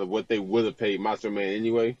came out of what they would have paid Macho Man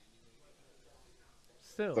anyway.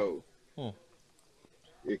 Still. So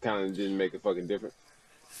it kind of didn't make a fucking difference.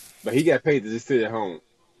 But he got paid to just sit at home.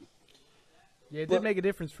 Yeah, it did make a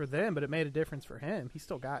difference for them, but it made a difference for him. He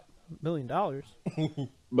still got $1 million.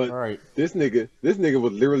 But All right. this nigga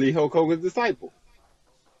was literally Hulk Hogan's disciple.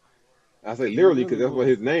 I say literally because that's what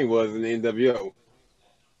his name was in the NWO.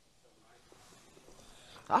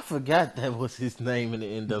 I forgot that was his name in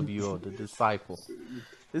the NWO, the Disciple.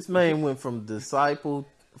 This man went from Disciple.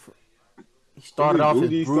 He started off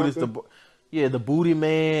as Brutus the Booty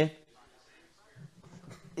Man.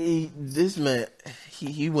 This man,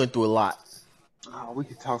 he went through a lot. Oh, we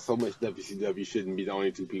could talk so much WCW. Shouldn't be the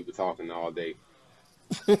only two people talking all day.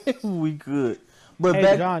 We could. But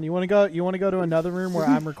Hey, John, you want to go? You want to go to another room where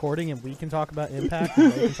I'm recording and we can talk about Impact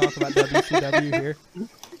and they can talk about WCW here?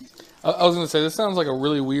 I was gonna say this sounds like a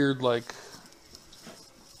really weird like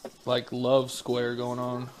love square going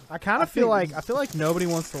on. I kind of feel like nobody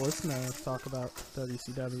wants to listen to us talk about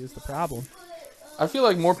WCW is the problem. I feel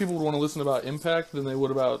like more people would want to listen about Impact than they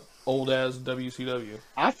would about old as WCW.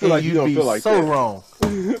 I feel like you don't be feel like so that. wrong.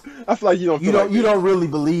 I feel like you don't feel like You that. don't really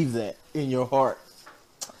believe that in your heart.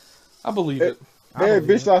 I believe it. Barry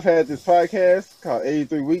Bischoff had this podcast called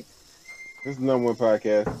 83 Weeks. This is the #1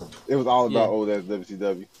 podcast. It was all about Yeah. old ass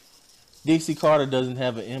WCW. Dixie Carter doesn't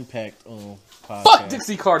have an impact on podcast. Fuck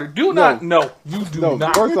Dixie Carter. Do not. No, you do No,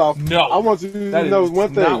 not. first off, no. I want you to That know is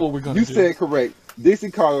one thing. not what we're gonna You do. said correct.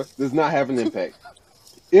 Dixie Carter does not have an impact.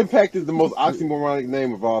 Impact is the most oxymoronic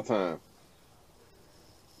name of all time.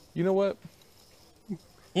 You know what?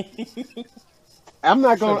 I'm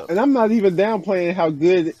not Shut going, up. and I'm not even downplaying how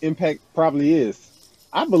good Impact probably is.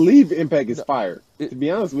 I believe Impact is fire. To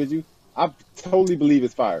be honest with you, I totally believe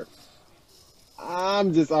it's fire.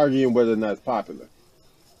 I'm just arguing whether or not it's popular.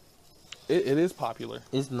 It is popular.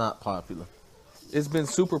 It's not popular. It's been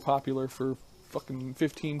super popular for fucking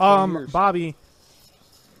 15, 20 years. Bobby,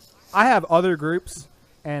 I have other groups,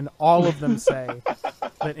 and all of them say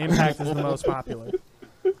that Impact is the most popular.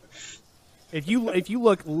 If you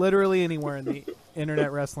look literally anywhere in the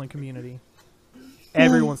internet wrestling community,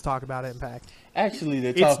 everyone's talking about Impact. Actually,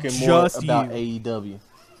 they're It's talking more just about you. AEW.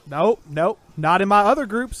 Nope, not in my other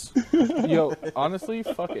groups. Yo, honestly,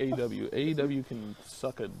 fuck AEW. AEW can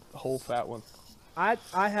suck a whole fat one.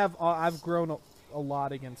 I've grown a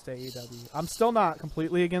lot against AEW. I'm still not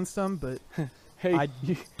completely against them, but Hey, I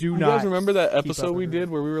do you not guys remember that keep episode up we with it. did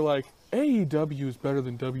where we were like, AEW is better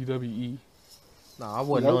than WWE? No, I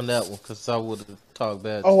wasn't Nope. on that one because I would have talked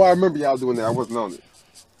bad. Oh, I remember y'all doing that. I wasn't on it.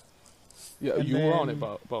 Yeah, And you were on it,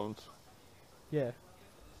 then- Bones. yeah.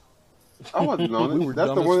 I wasn't on it. We were That's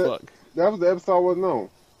dumb the as one. fuck. That was the episode I wasn't on.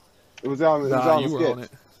 It was out. It was Nah, out you in were sketch. on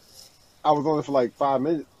it. I was on it for like 5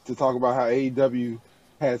 minutes to talk about how AEW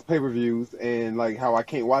has pay-per-views and like how I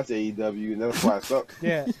can't watch AEW and that's why it sucks.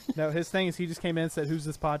 Yeah. No, his thing is he just came in and said, "Who's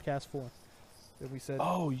this podcast for?" And we said,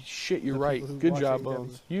 Oh, shit, you're The right. people who Good watch job, AEW.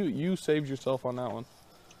 Bones. You saved yourself on that one.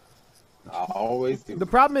 I always do. The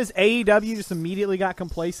problem is AEW just immediately got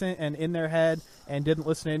complacent and in their head and didn't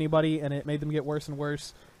listen to anybody, and it made them get worse and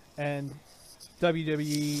worse. And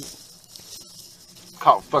WWE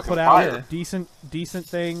Caught fucking put out fire. decent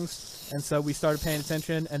things, and so we started paying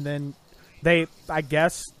attention. And then they, I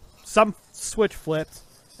guess, some switch flipped,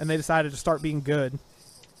 and they decided to start being good.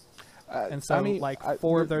 And so, like,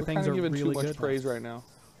 4 of their we're things kinda are giving really too much good now. praise right now.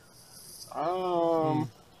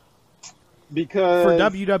 Because For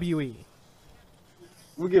WWE.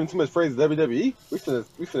 we're giving too much praise to WWE. We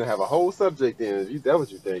finna have a whole subject in. If that's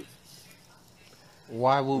what you think.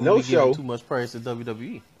 Why would No we show. give too much praise to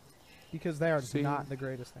WWE? Because they are See? not the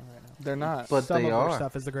greatest thing right now. They're not. But Some they of their are.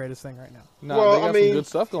 stuff is the greatest thing right now. No, Well, they I got mean, some good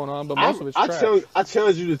stuff going on, but most of it's trash. I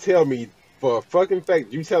challenge you to tell me for a fucking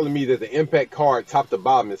fact you telling me that the Impact card top to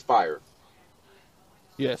bottom is fire.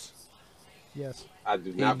 Yes. Yes. I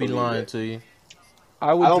do He'd not be believe lying that. to you.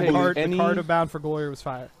 I would I don't take believe- any. The card of Bound for Glory was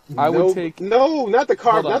fire. I would No, take. no, not the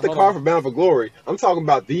card, Hold on, not the hold card on. for Bound for Glory. I'm talking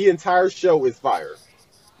about the entire show is fire,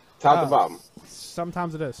 top Oh. to bottom.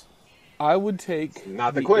 Sometimes it is. I would take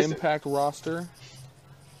Not the the question. Impact roster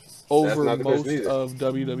over not the most question either. of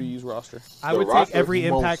WWE's roster. I The would roster? take every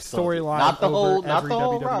Most Impact of it. storyline Not the over whole- not every the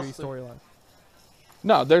whole WWE roster. storyline.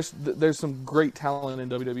 No, there's some great talent in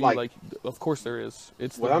WWE. Like- Like, of course there is.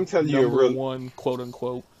 It's What the I'm telling you, number real- one quote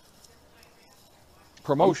unquote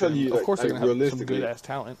promotion. telling you, of course like, they're gonna have some realistically- good ass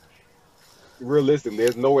talent. Realistically,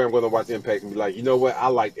 there's no way I'm going to watch Impact and be like, you know what? I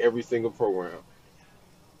liked every single program.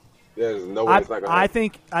 There's no way it's not going to I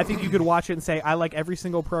happen. think you could watch it and say I like every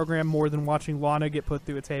single program more than watching Lana get put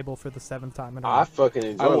through a table for the 7th time in a row. I fucking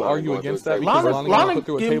enjoy I will Lana argue going against through a that table. because Lana, Lana Lana put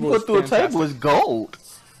through a getting table put is through a table fantastic. is gold.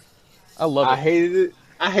 I love I it. hated it.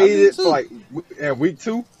 I I hated did it for too. like at week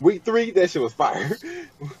 2, week 3. That shit was fire.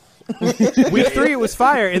 Week 3 it was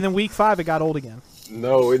fire, and then week 5 it got old again.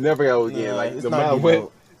 No, it never got old again. Nah, like it's no not matter good, what.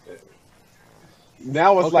 though.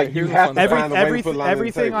 Now it's Okay, like you here's have a to fun find a way to put Lana on the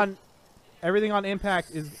everything table. everything on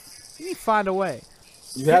Impact is you need to find a way.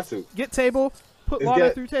 You have to. Get table, put It's Lana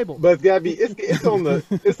got- through table. But it's gotta be it's on the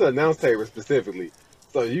it's the announce table specifically.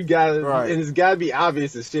 So you gotta Right. and it's gotta be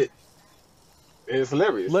obvious as shit. And it's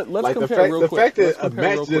hilarious. Let's like compare the fact, real the quick. fact Let's that a compare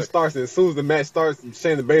match real just quick. starts and as soon as the match starts,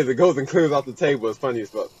 Shayna Baszler goes and clears off the table is funny as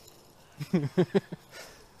fuck.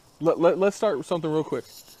 Let's start with something real quick.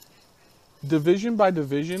 Division by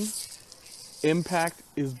division, Impact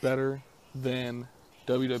is better than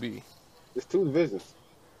WWE. It's 2 divisions.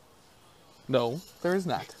 No, there is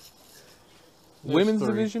not. There's Women's 3.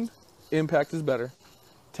 division, Impact is better.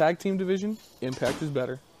 Tag team division, Impact is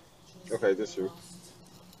better. Okay, that's true.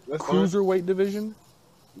 That's fine. Cruiserweight division,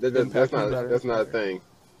 That's Impact is not better. that's not a thing.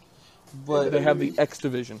 But they have the X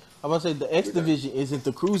division. I'm about to say the X division isn't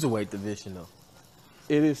the cruiserweight division though.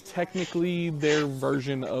 It is technically their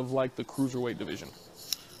version of like the cruiserweight division.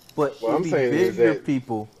 But What it'd I'm be saying is bigger that-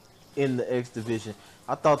 people in the X division.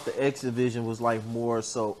 I thought the X division was like more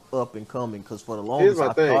so up and coming because for the longest my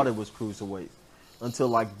I thing. thought it was cruiserweight until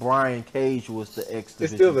like Brian Cage was the X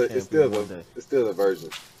It's division still the champion one day. it's still the version.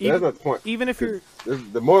 Even- That's not the point. Even if you're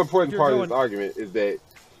The more important You're part of going- this argument is that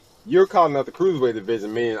you're calling out the cruiserweight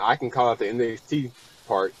division, meaning I can call out the NXT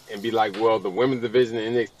part and be like, well, the women's division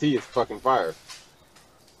in NXT is fucking fire.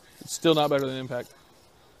 It's still not better than Impact.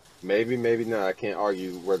 Maybe, maybe not. I can't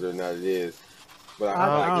argue whether or not it is. But I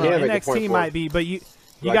don't I know. can make a point NXT for might be, but you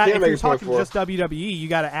I got can if make you're a point talking for- just WWE, you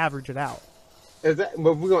got to average it out. But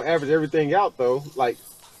we're gonna average everything out though. Like,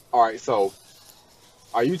 all right, so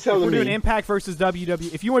are you If telling we're me doing Impact versus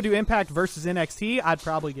WWE, if you want to do Impact versus NXT, I'd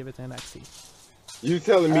probably give it to NXT. you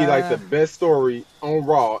telling me like the best story on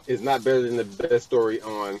Raw is not better than the best story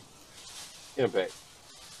on Impact?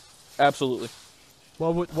 Absolutely.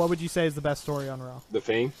 What would you say is the best story on Raw? The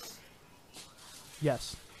Fiend.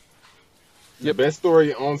 Yes. The best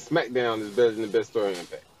story on SmackDown is better than the best story on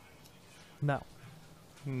Impact. No.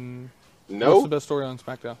 What's No, the best story on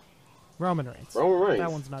SmackDown? Roman Reigns. Roman Reigns.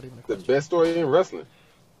 That one's not even a The question. best story in wrestling.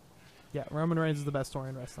 Yeah, Roman Reigns is the best story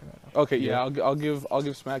in wrestling right now. Okay, yeah, I'll give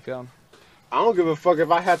SmackDown. I don't give a fuck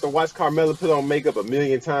if I have to watch Carmella put on makeup a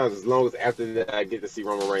million times as long as after that I get to see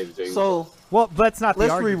Roman Reigns and Jey Uso. So Well, that's not the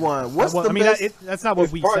Let's argument. rewind. What's Well, the I mean, best- that's not what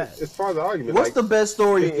it's we part, said. It's part of the argument. what's like, the best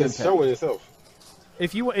story in it's the Impact? show in itself.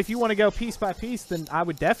 If you want to go piece by piece, then I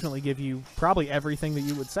would definitely give you probably everything that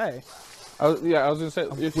you would say. I was gonna say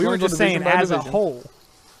if We you were wanna go just saying division by as a division- whole.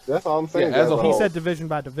 That's all I'm saying. Yeah, as a He whole. said division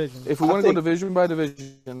by division. If we I want to go think- division by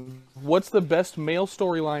division, what's the best male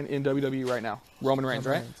storyline in WWE right now? Roman Reigns,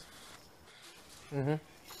 right?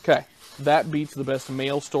 Okay, that beats the best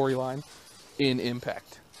male storyline in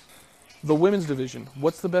Impact. The women's division.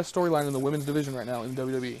 What's the best storyline in the women's division right now in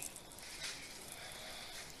WWE?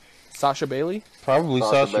 Sasha Bailey. Probably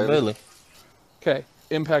Sasha Sasha Bailey. Bailey. Okay,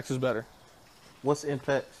 Impact is better. What's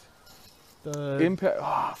Impact? Impact.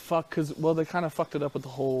 Ah, fuck. Because they kind of fucked it up with the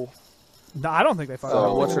whole. No, I don't think they fucked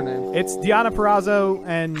So- up. What's her name? It's Deonna Purrazzo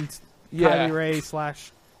and Yeah, Kylie Ray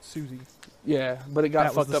 / Susie. yeah, but it got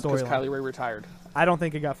That was fucked the up because storyline. Kylie Ray retired. I don't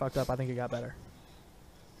think it got fucked up. I think it got better.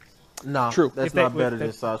 Nah, True. that's If they- not better if than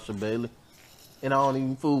they- Sasha Bailey. And I don't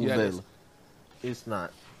even fool with Yeah, it is. Bailey. It's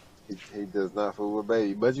not. He does not fool with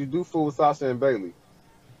Bailey, but you do fool with Sasha and Bailey,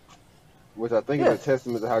 which I think Yeah. is a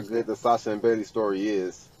testament to how good the Sasha and Bailey story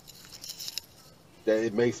is. That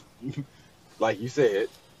it makes, like you said,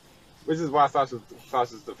 which is why Sasha's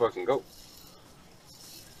the fucking GOAT.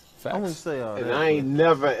 Facts. I wouldn't say all And that. I ain't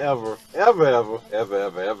never ever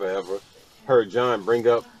heard John bring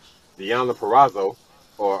up Deonna Purrazzo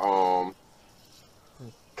or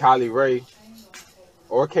Kylie Ray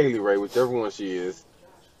or Kaylee Ray, whichever one she is,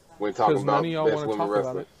 when talking 'Cause none about of y'all best wanna women talk about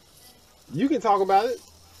wrestling. it. You can talk about it,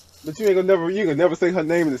 but you can never say her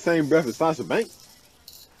name in the same breath as Sasha Banks.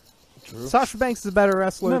 Sasha Banks is a better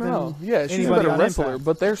wrestler No. than Yeah, she's a anybody better on wrestler, Impact.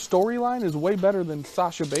 but their storyline is way better than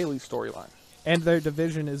Sasha Bailey's storyline. And their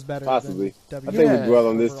division is better Possibly. than I WWE. think Yeah. we dwell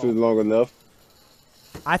on this overall. too long enough.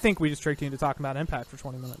 I think we just tricked you into talking about Impact for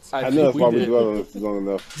 20 minutes. I know think that's why we did. dwell on this long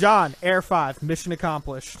enough. John, Air 5, mission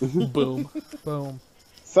accomplished. Boom. Boom.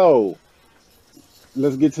 So,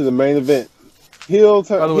 let's get to the main event. Heel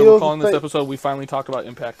turn. By the way, we're heels calling this fa- episode. We finally talked about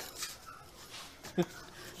Impact.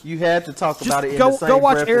 You had to talk about it Just in go the same go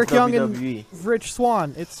watch breath Eric as Young WWE. and Rich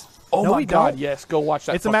Swann. It's Oh no, my we god, don't. yes, go watch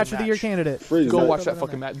that. It's a fucking match of the year candidate. Freeze Go match. watch that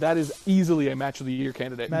fucking match. That is easily a match of the year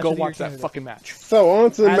candidate. Match Go of the year watch that candidate. fucking match. So on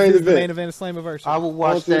to the As main is event. the main event of Slammiversary. I will On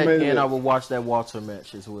watch to the that, main and event. I will watch that Walter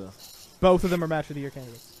match as well. Both of them are match of the year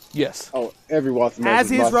candidates. Yes. Oh, every Walter match. As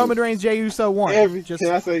is his Walter- Roman Reigns Jey Uso won. Every just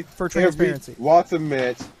can I say for transparency. Every Walter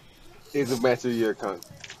match is a match of the year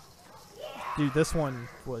Dude, this one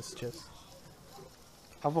was just.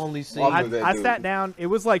 I've only seen. Walter- I, that I dude. sat down. It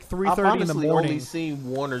was like I've 3:30 in the honestly morning. only seen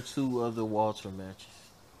one or two other Walter matches.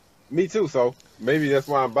 Me too. So maybe that's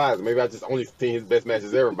why I'm biased. Maybe I just only seen his best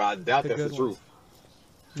matches ever, but I doubt The that's the good truth.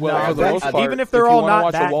 Well, No, for the that's- most part, even if they're you all wanna not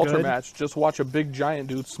watch that a Walter good. match, just watch a big giant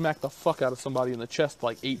dude smack the fuck out of somebody in the chest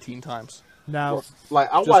like 18 times. No, Like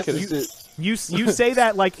I Just watched kidding. this shit. you say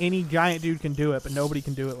that like any giant dude can do it, but nobody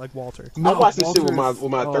can do it like Walter. I watched this shit with Walter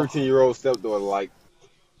my is- 13-year-old stepdaughter. Like,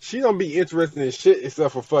 she don't be interested in shit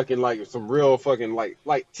except for fucking like some real fucking like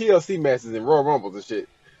TLC matches and Royal Rumbles and shit.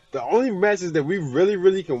 The only matches that we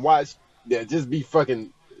really can watch that just be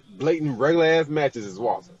fucking blatant regular ass matches is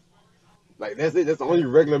Walter. Like that's it. That's the only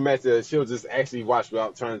regular match that she'll just actually watch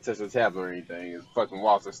without trying to touch the tablet or anything. Is fucking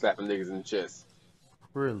Walter slapping niggas in the chest.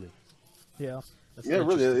 Really? Yeah. That's Yeah,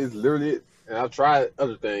 really, interesting. it's literally it. And I've tried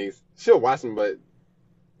other things. She'll watch them, but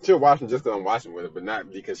She'll watch him just because I'm watching with her, but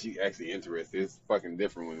not because she's actually interested. It's fucking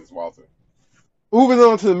different when it's Walter. Moving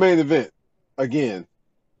on to the main event. Again.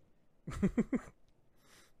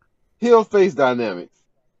 Heel face dynamics.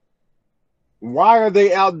 Why are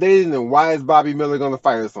they outdated and why is Bobby Miller gonna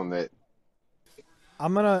fight us on that?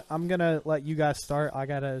 I'm gonna let you guys start. I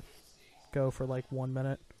gotta go for like 1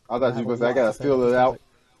 minute. I thought you were gonna say I gotta fill it out.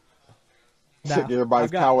 Check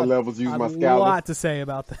everybody's power levels, use my scouter. I have a lot to say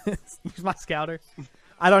about this. Use my scouter.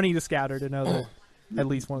 I don't need a scouter to know that at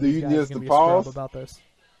least one of these guys is going to be a scrub about this.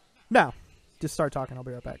 No. Just start talking. I'll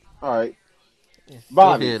be right back. All right.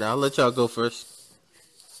 Bobby. Go ahead. I'll let y'all go first.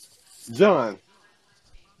 John.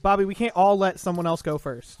 Bobby, we can't all let someone else go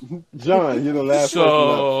first. John, you're the last person.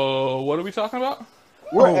 So, what are we talking about?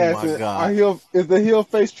 We're Oh, asking, my God. is the heel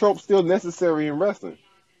face trope still necessary in wrestling?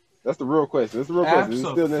 That's the real question. It's the real question. Is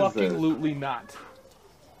it still necessary? Absolutely not.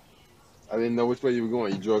 I didn't know which way you were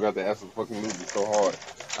going. You drug out the absolutely so hard.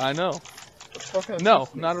 I know. No,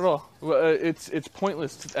 not at all. It's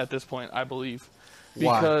pointless at this point, I believe,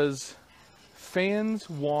 because fans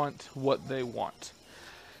want what they want.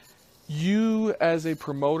 You, as a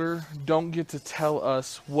promoter, don't get to tell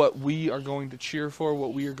us what we are going to cheer for,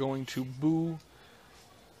 what we are going to boo.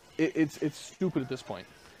 It's stupid at this point.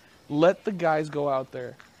 Let the guys go out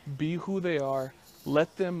there, be who they are.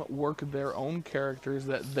 Let them work their own characters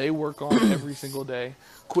that they work on every single day.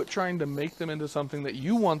 Quit trying to make them into something that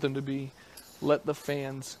you want them to be. Let the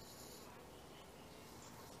fans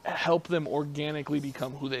help them organically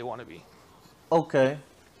become who they want to be. Okay.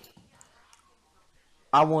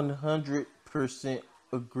 I 100%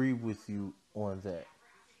 agree with you on that.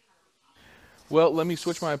 Well, let me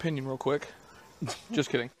switch my opinion real quick.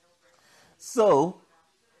 Just kidding. So,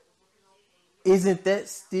 isn't that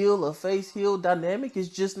still a face heel dynamic? It's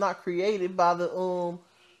just not created by the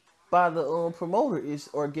promoter. It's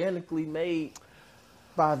organically made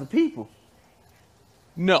by the people.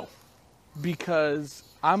 No, because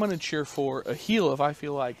I'm going to cheer for a heel if I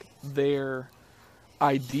feel like their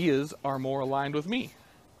ideas are more aligned with me.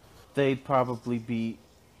 They'd probably be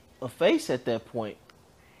a face at that point.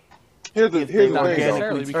 Here's the thing,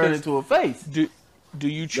 organically though. turn into a face. Do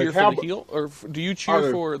you cheer for the heel or do you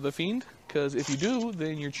cheer for the Fiend? Because if you do,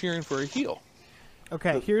 then you're cheering for a heel.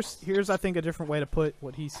 Okay, here's I think a different way to put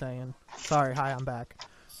what he's saying. Sorry, hi, I'm back.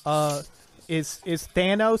 Is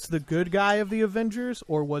Thanos the good guy of the Avengers,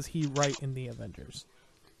 or was he right in the Avengers?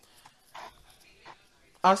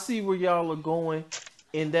 I see where y'all are going,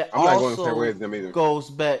 and that I'm not going the same also way as them either. goes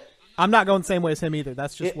back. I'm not going the same way as him either.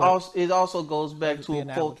 That's just It also goes back to a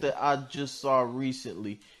quote that I just saw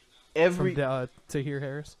recently. from Tahir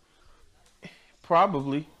Harris.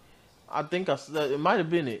 Probably, I think it might have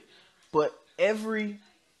been it, but every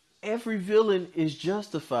villain is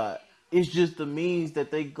justified. It's just the means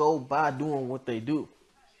that they go by doing what they do.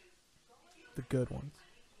 The good ones.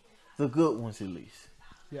 The good ones, at least.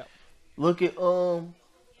 Yeah. Look at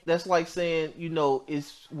that's like saying,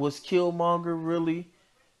 was Killmonger really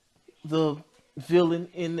the villain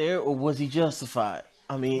in there, or was he justified?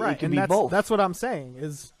 I mean, Right, it can and be both. that's what I'm saying.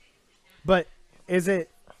 But is it?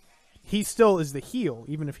 He still is the heel,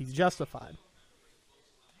 even if he's justified.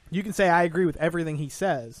 You can say I agree with everything he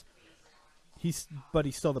says. But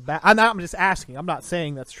he's still the bad. I'm just asking. I'm not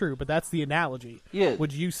saying that's true, but that's the analogy. Yeah.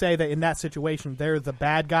 Would you say that in that situation they're the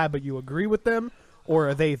bad guy, but you agree with them, or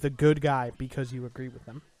are they the good guy because you agree with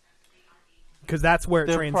them? Because that's where it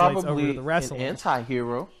They're translates over probably to the wrestling. an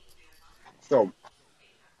anti-hero. So,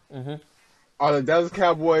 are the Dallas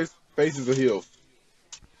Cowboys faces or heels?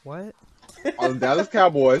 What? Are the Dallas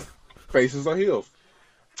Cowboys faces or heels?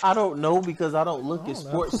 I don't know because I don't look at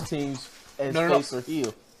sports teams as No. face or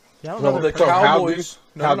heel. Yeah, I don't know. The So Cowboys.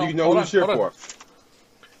 how do you know who to cheer for?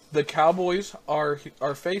 The Cowboys are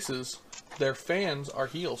faces. Their fans are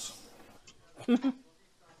heels.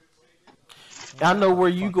 I know where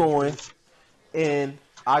you going, and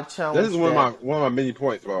I challenge. This is one of my many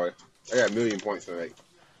points, by the way. I got a million points to make.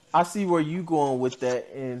 I see where you going with that,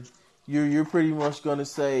 and you're pretty much gonna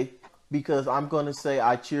say, because I'm gonna say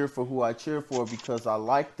I cheer for who I cheer for because I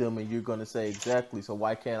like them, and you're gonna say exactly. So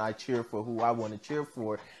why can't I cheer for who I want to cheer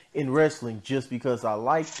for in wrestling just because I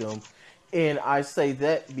like them? And I say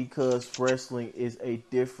that because wrestling is a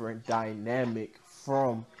different dynamic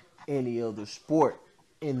from any other sport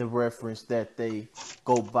in the reference that they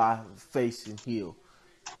go by face and heel.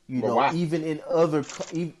 Why? Even in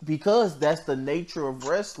because that's the nature of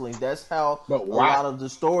wrestling. That's how a why? lot of the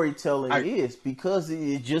storytelling is. Because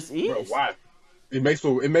it just is. Bro, why? It makes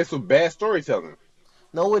for bad storytelling.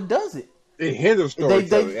 No, it doesn't. It hinders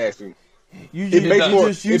storytelling. Actually,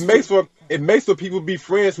 It makes for people be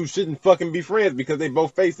friends who shouldn't fucking be friends because they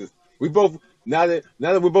both faces. We both now that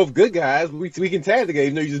we're both good guys, we can tag together.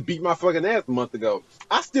 Even though you just beat my fucking ass a month ago,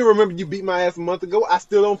 I still remember you beat my ass a month ago. I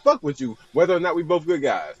still don't fuck with you, whether or not we both good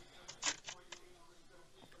guys.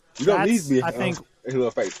 You don't need to be I think a heel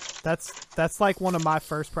or face. that's like one of my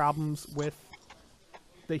first problems with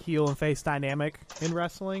the heel and face dynamic in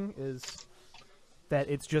wrestling is that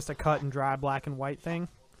it's just a cut and dry black and white thing.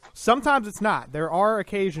 Sometimes it's not. There are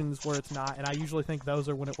occasions where it's not, and I usually think those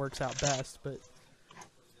are when it works out best. But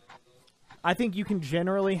I think you can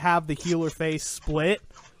generally have the heel or face split,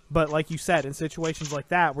 but like you said, in situations like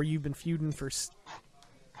that where you've been feuding for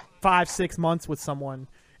 5-6 months with someone,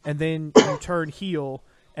 and then you turn heel,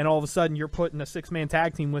 and all of a sudden you're putting a 6-man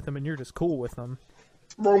tag team with them, and you're just cool with them.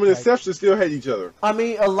 Roman and Seth should still hate each other. I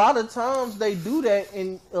mean, a lot of times they do that,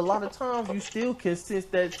 and a lot of times you still can sense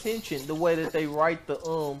that tension the way that they write the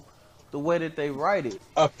way that they write it.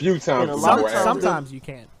 A few times. And a lot of times Sometimes you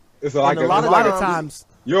can. It's like and a lot of times.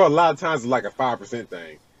 You're a lot of times like a 5%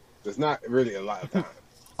 thing. It's not really a lot of times.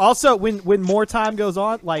 Also, when more time goes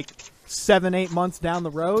on, like 7-8 months down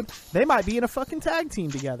the road, they might be in a fucking tag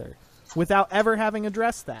team together without ever having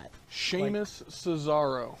addressed that. Sheamus,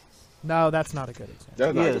 Cesaro. No, that's not a good example.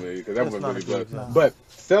 That's not Yeah, going to be because that that's wasn't not really a good good. example. But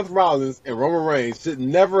Seth Rollins and Roman Reigns should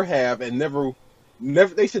never have and never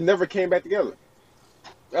they should never came back together.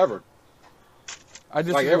 Ever. I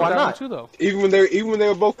just Like, with why that one not? too, though. Even when they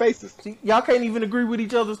were both faces. See, y'all can't even agree with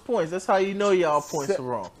each other's points. That's how you know y'all points are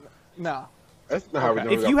wrong. Nah. That's not how we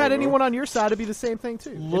Okay. know. If you had anyone on your side, it'd be the same thing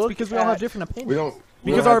too. It's Look because we all have at- different opinions. we don't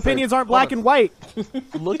Because our opinions aren't black and white.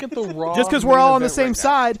 Look at the Raw. Just because we're main all on the event same right now.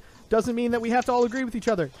 side doesn't mean that we have to all agree with each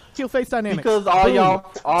other. Heel face dynamics. Because all Boom. y'all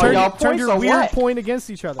turn points your are weird whack. point against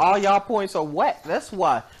each other. All y'all points are whack. That's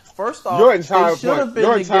why. First off, Your entire they should have point. been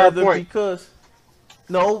Your entire together point. because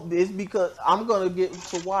no, it's because I'm gonna get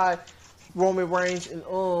to why Roman Reigns and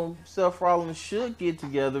Seth Rollins should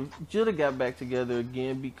have got back together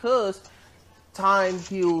again because time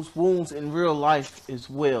heals wounds in real life as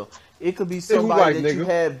well. It could be somebody that you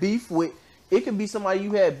had beef with. It could be somebody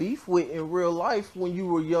you had beef with in real life when you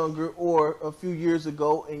were younger or a few years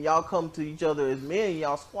ago, and y'all come to each other as men, and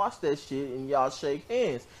y'all squash that shit, and y'all shake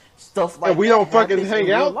hands. Stuff like And we that don't fucking happens in hang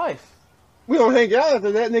real out? life. We don't hang out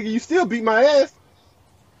after that, nigga. You still beat my ass.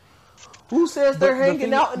 Who says they're the hanging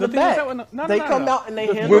thing- out in the the thing is back? that when- They come out and they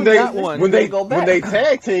handle When they that one. when They they go back. when they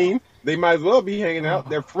tag team, they might as well be hanging out.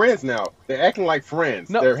 They're friends now. They're acting like friends.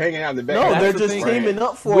 No. They're hanging out in the back. No, That's they're the just thing. teaming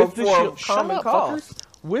up for With the a Shield. Shut common up, cause. fuckers.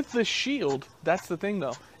 With the Shield, that's the thing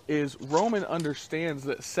though, is Roman understands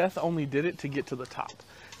that Seth only did it to get to the top.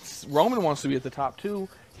 Roman wants to be at the top too.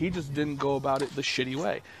 He just didn't go about it the shitty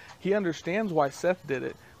way. He understands why Seth did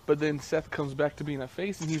it, but then Seth comes back to being a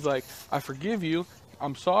face and he's like, I forgive you.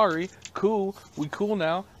 I'm sorry. Cool. We cool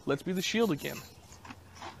now. Let's be the Shield again.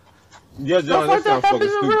 Yeah, John, Stuff like that sounds that fucking happens in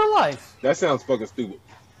stupid. real life. That sounds fucking stupid.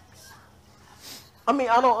 I mean,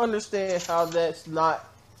 I don't understand how that's not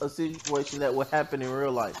a situation that would happen in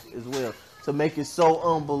real life as well. To make it so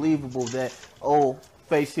unbelievable that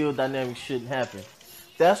face heel dynamics shouldn't happen.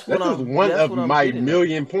 That's what That's just I'm. one that's of what I'm my getting at.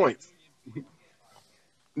 million points.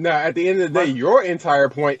 Now, at the end of the day, your entire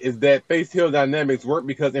point is that face heel dynamics work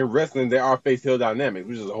because in wrestling there are face heel dynamics,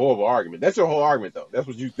 which is a horrible argument. That's your whole argument, though. That's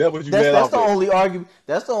what you led That's off the with. only argument.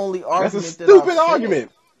 That's the only That's argument. a that stupid I've said.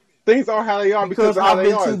 argument. Things are how they are because of how I've they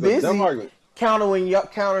been are. too It's a dumb busy argument.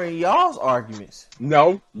 countering y'all's arguments.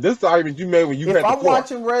 No, this is the argument you made when you If had the I'm floor.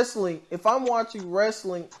 watching wrestling,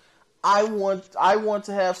 I want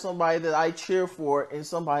to have somebody that I cheer for and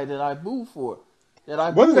somebody that I boo for. That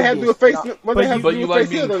I What does boo it have to do with against. face? What does it have to But do you with like face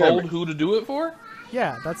heel being told dynamics? who to do it for?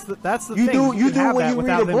 Yeah, that's the You thing. do. You can do have when that you read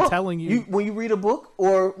without a them book. telling you. When you read a book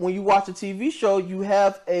or when you watch a TV show, you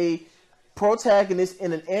have a protagonist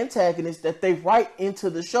and an antagonist that they write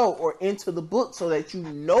into the show or into the book so that you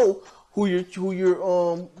know who you're who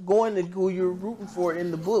you're rooting for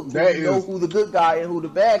in the book. That You know is- who the good guy and who the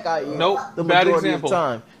bad guy is. Nope, The bad majority example. of the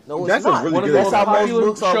time. No, it's That's a not. really One of good the That's most how most popular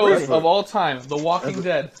books are shows written. of all time, The Walking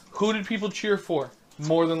Dead. Who did people cheer for?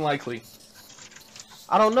 More than likely,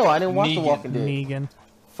 I don't know. I didn't watch The Negan. Walking Dead. Negan.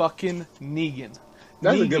 fucking Negan.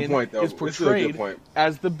 That's a Negan good point, though. is That's a good portrayed point.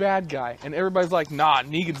 as the bad guy, and everybody's like, "Nah,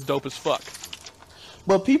 Negan's dope as fuck."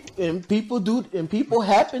 But people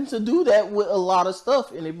happen to do that with a lot of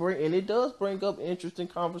stuff, and it does bring up interesting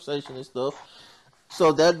conversation and stuff.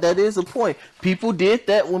 So that is a point. People did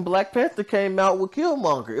that when Black Panther came out with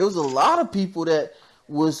Killmonger. It was a lot of people that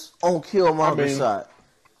was on Killmonger's side.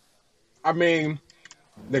 I mean,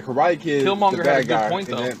 the Karate Kid, Killmonger the had a bad good guy, point,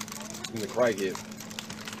 and though. then the Karate Kid.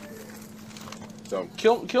 So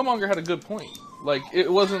Killmonger had a good point. Like,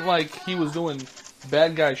 it wasn't like he was doing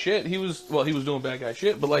bad guy shit. He was doing bad guy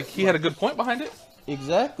shit, but like he had a good point behind it.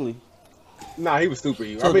 Exactly. Nah, he was super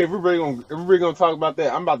evil. I mean, if we're really gonna talk about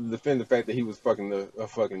that, I'm about to defend the fact that he was a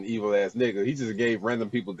fucking evil ass nigga. He just gave random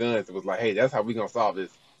people guns and was like, "Hey, that's how we gonna solve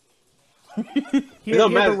this." He had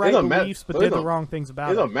the It right don't matter. beliefs, but It did the don't- wrong things about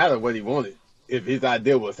It it. don't matter what he wanted. If his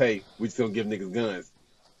idea was, "Hey, we just gonna give niggas guns."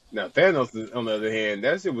 Now Thanos, on the other hand,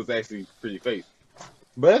 that shit was actually pretty fake.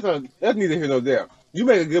 But that's neither here nor there. You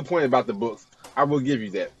make a good point about the books. I will give you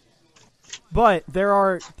that. But there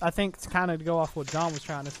are, I think, kind of to go off what John was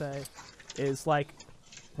trying to say, is like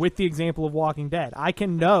with the example of Walking Dead, I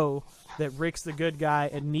can know that Rick's the good guy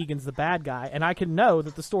and Negan's the bad guy, and I can know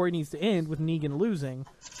that the story needs to end with Negan losing,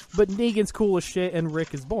 but Negan's cool as shit and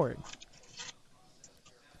Rick is boring.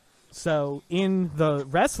 So in the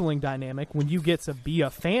wrestling dynamic, when you get to be a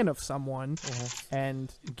fan of someone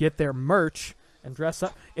and get their merch and dress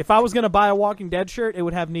up, if I was going to buy a Walking Dead shirt, it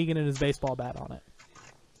would have Negan and his baseball bat on it.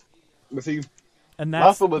 But see, And that's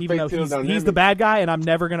Also with even though Fake Tail he's Dynamic- the bad guy, and I'm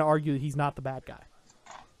never going to argue that he's not the bad guy.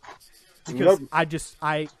 Because Nope.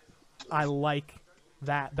 I like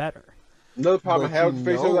that better. another problem I But have you with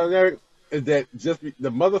Face know- Dynamic is that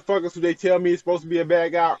the motherfuckers who they tell me is supposed to be a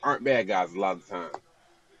bad guy aren't bad guys a lot of the time.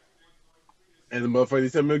 And the motherfuckers they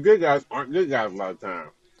tell me are good guys aren't good guys a lot of the time.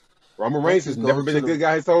 Roman Reigns has just never goes been a to good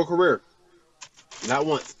guy his whole career. Not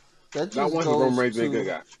once. That just Not once has goes Roman Reigns been a to- good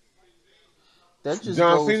guy. That just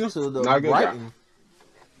John goes Cena, to the not a good guy. writing.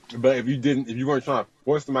 But if you weren't trying to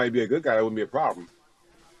force somebody to be a good guy, that wouldn't be a problem.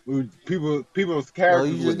 People's No, characters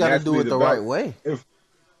you would just got to do naturally it the develop. right way.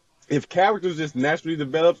 If characters just naturally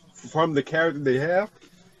develop from the character they have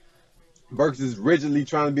versus rigidly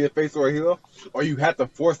trying to be a face or a heel, or you have to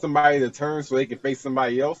force somebody to turn so they can face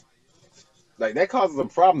somebody else, like that causes a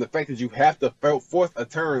problem. The fact that you have to force a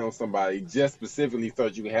turn on somebody just specifically so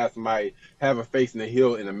that you can have somebody have a face and a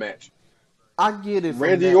heel in a match. I get it. From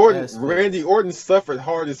Randy that Orton aspect. suffered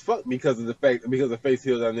hard as fuck because of face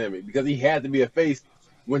heel dynamic, because he had to be a face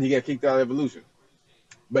when he got kicked out of Evolution,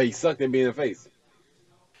 but he sucked at being a face.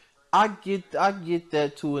 I get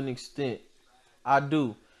that to an extent. I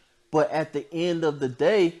do. But at the end of the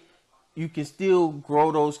day, you can still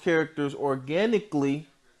grow those characters organically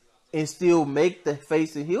and still make the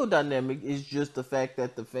face and heel dynamic. It's just the fact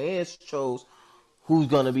that the fans chose who's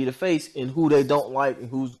going to be the face and who they don't like and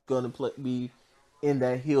who's going to be in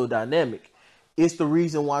that heel dynamic. It's the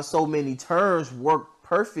reason why so many turns worked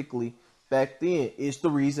perfectly back then. It's the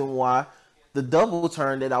reason why the double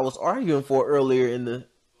turn that I was arguing for earlier in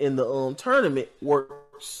the tournament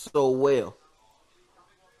worked so well.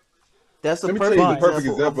 That's a Let me tell perfect you the perfect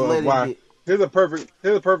example example of letting why. it. Here's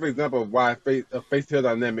a perfect example of why a face heel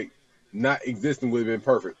dynamic not existing would have been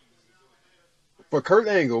perfect. For Kurt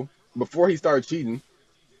Angle, before he started cheating,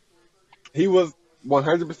 he was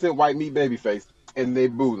 100% white meat babyface, and they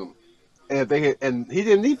booed him. And he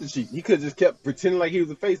didn't need to cheat. He could have just kept pretending like he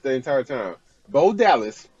was a face the entire time. Bo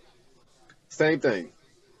Dallas, same thing.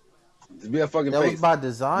 Just be a fucking That face. was by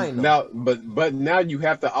design. Though. Now, but now you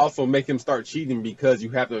have to also make him start cheating because you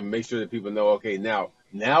have to make sure that people know. Okay, now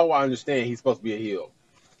I understand he's supposed to be a heel.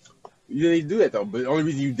 You didn't need to do that though. But the only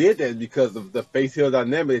reason you did that is because of the face heel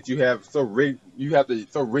dynamic that you have you have to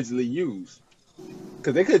so rigidly use.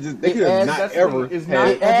 Because they could have adds- not That's the ever thing, is had not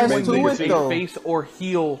It adds everyone to needs it, a though. face or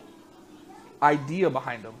heel idea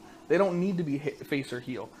behind them. They don't need to be face or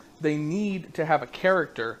heel. They need to have a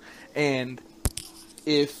character, and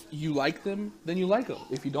if you like them, then you like them.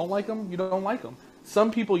 If you don't like them, you don't like them.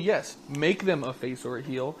 Some people, yes, make them a face or a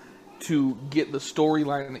heel to get the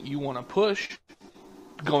storyline that you want to push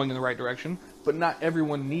going in the right direction, but not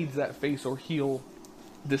everyone needs that face or heel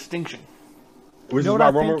distinction. Which know is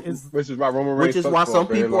what why I think Roman, is- which is why Roman Reigns. Which is sucked why for some a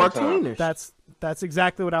very people long are time. tweeners. That's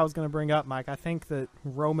exactly what I was going to bring up, Mike. I think that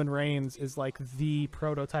Roman Reigns is like the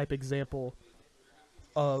prototype example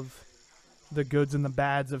of the goods and the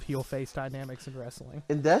bads of heel face dynamics in wrestling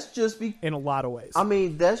And that's just in a lot of ways. I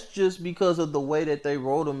mean, that's just because of the way that they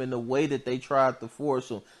wrote them and the way that they tried to force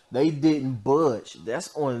them. They didn't budge.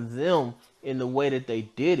 That's on them in the way that they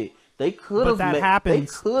did it. They could but have. that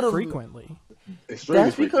happens They could have. frequently. Extremely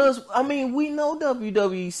That's freaky. because we know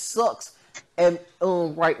WWE sucks at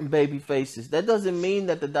writing baby faces. That doesn't mean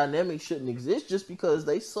that the dynamic shouldn't exist just because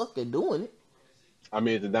they suck at doing it. I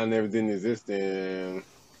mean, if the dynamic didn't exist, then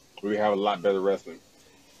we have a lot better wrestling.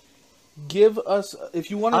 Give us,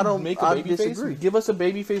 if you want I to don't- make a I baby face, disagree. give us a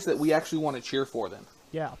baby face that we actually want to cheer for then.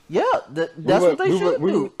 Yeah. Yeah, that's what they should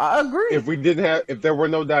do. I agree. If there were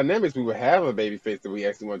no dynamics, we would have a baby face that we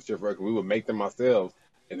actually want to cheer for. We would make them ourselves,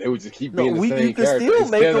 and they would just keep being the same you can character. still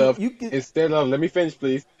make them. Instead of, let me finish,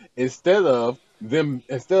 please. Instead of them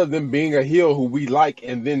being a heel who we like,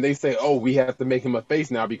 and then they say, "Oh, we have to make him a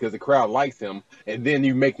face now because the crowd likes him," and then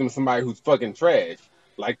you make them somebody who's fucking trash,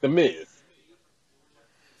 like the Miz.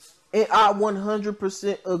 And I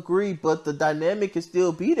 100% agree, but the dynamic can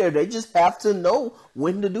still be there. They just have to know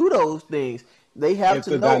when to do those things. They have If to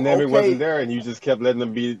the know. dynamic Okay, wasn't there and you just kept letting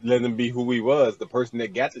him be who he was, the person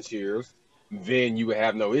that got the cheers, then you would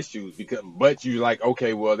have no issues. But you like,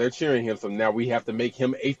 okay, well they're cheering him, so now we have to make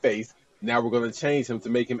him a face. Now we're gonna change him to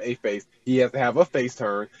make him a face. He has to have a face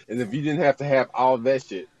turn. And if you didn't have to have all that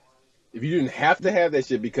shit, if you didn't have to have that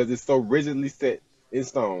shit because it's so rigidly set in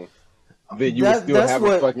stone, then you would still that's have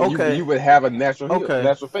what. a fucking Okay, you would have a natural Okay.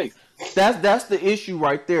 natural face. that's the issue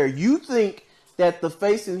right there. You think that the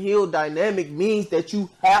face and heel dynamic means that you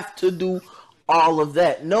have to do all of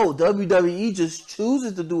that. No, WWE just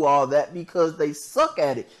chooses to do all that because they suck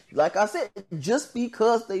at it. Like I said, just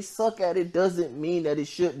because they suck at it doesn't mean that it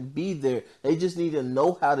shouldn't be there. They just need to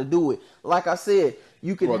know how to do it. Like I said,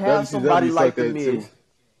 you can have somebody WCW like sucked The at it, Miz. too.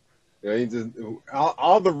 Yeah, he just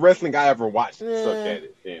all the wrestling I ever watched sucked Yeah. at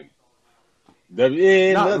it. And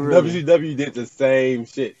Not really. WCW did the same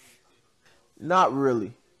shit. Not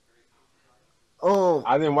really.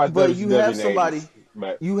 I didn't watch But WCW you have in the somebody. 80s,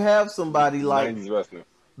 but You have somebody like 90s wrestling.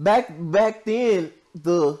 back then.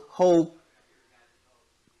 The whole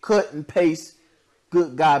cut and paste,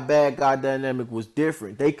 good guy, bad guy dynamic was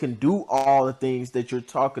different. They can do all the things that you're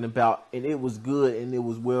talking about, and it was good and it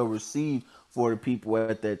was well received for the people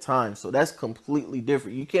at that time. So that's completely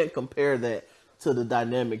different. You can't compare that to the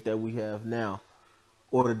dynamic that we have now,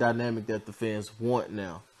 or the dynamic that the fans want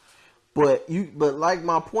now. But like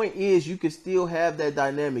my point is, you can still have that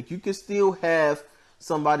dynamic. You can still have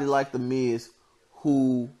somebody like The Miz,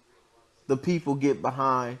 who the people get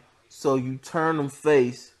behind. So you turn them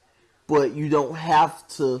face, but you don't have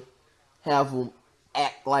to have him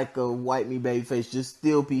act like a white meat baby face. Just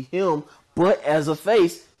still be him, but as a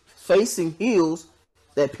face, facing heels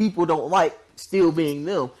that people don't like, still being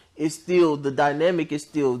them. It's still, the dynamic is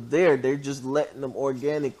still there. They're just letting them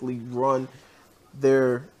organically run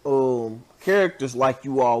their characters like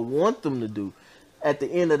you all want them to do. At the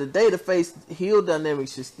end of the day, the face heel dynamic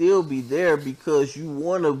should still be there because you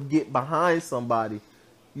want to get behind somebody.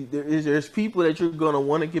 There's people that you're going to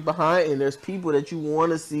want to get behind, and there's people that you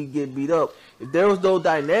want to see get beat up. If there was no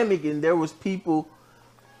dynamic and there was people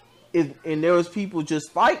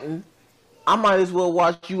just fighting, I might as well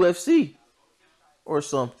watch UFC or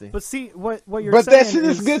something. But see, what you're But saying that shit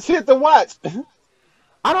is is good shit to watch.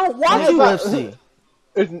 I don't watch It's not- UFC.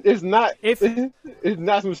 It's not If- it's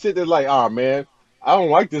not some shit that's like, oh man, I don't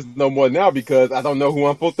like this no more now because I don't know who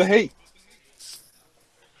I'm supposed to hate.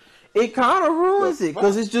 It kind of ruins it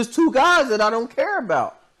because it's just two guys that I don't care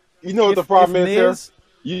about. You know what the if problem is here? Miz-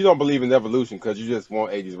 You don't believe in evolution because you just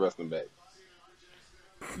want 80s wrestling back.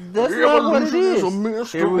 That's not what it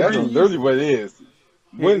is. Here we That's go. literally what it is.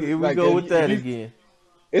 Here we like, go if- with that if you-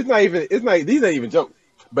 again. These ain't even jokes.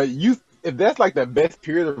 But if that's like the best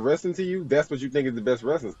period of wrestling to you, that's what you think is the best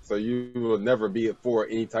wrestling. So you will never be for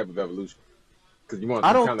any type of evolution. Because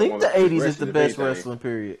I don't think the 80s is the best wrestling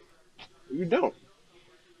period. You don't.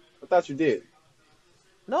 I thought you did.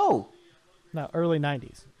 No, no, early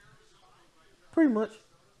 90s. pretty much.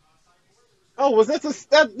 Oh, was that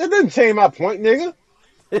that doesn't change my point, nigga.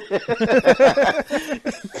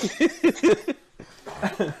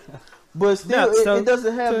 But still, No, so- it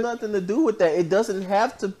doesn't have so- nothing to do with that. It doesn't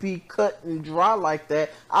have to be cut and dry like that.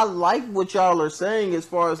 I like what y'all are saying as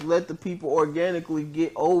far as let the people organically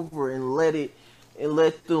get over and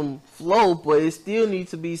let them flow, but it still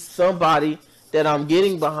needs to be somebody that I'm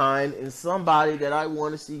getting behind and somebody that I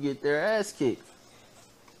want to see get their ass kicked.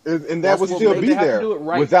 And that That's would what still they be have to there do it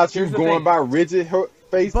right. without Here's you the going thing. by rigid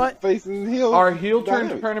But- facing heel. Our heel turn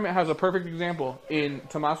dynamic. tournament has a perfect example in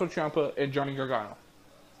Tommaso Ciampa and Johnny Gargano.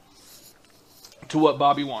 To what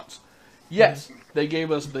Bobby wants. Yes, they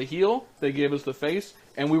gave us the heel, they gave us the face,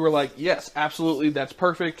 and we were like, yes, absolutely, that's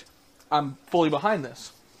perfect. I'm fully behind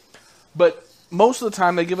this. But most of the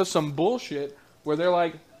time they give us some bullshit where they're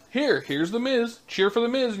like, here's the Miz, cheer for the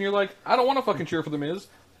Miz, and you're like, I don't want to fucking cheer for the Miz.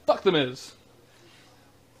 Fuck the Miz.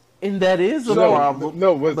 And that is a problem.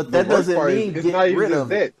 But that doesn't mean it's get not even rid just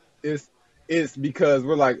of it. that. It's because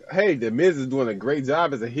we're like, hey, the Miz is doing a great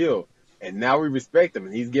job as a heel, and now we respect him,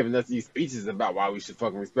 and he's giving us these speeches about why we should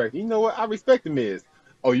fucking respect him. You know what? I respect the Miz.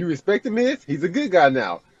 Oh, you respect the Miz? He's a good guy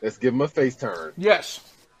now. Let's give him a face turn. Yes.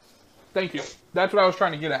 Thank you. That's what I was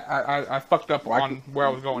trying to get at. I fucked up Why on can- where I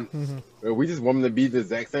was going. Well, we just want him to be the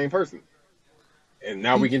exact same person, and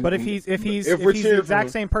now we can. But if he's we're the cheering for exact him-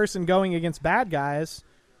 same person going against bad guys,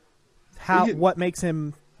 what makes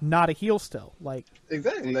him not a heel still? Like,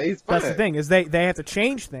 exactly, like, he's fine. that's the thing, is they have to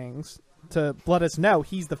change things to let us know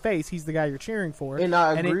he's the face, he's the guy you're cheering for. And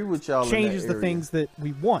I it agree with y'all in that changes the area. things that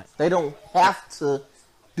we want. They don't have to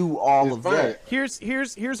do all It's of fine. that.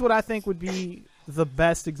 Here's what I think would be the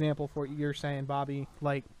best example for what you're saying, Bobby.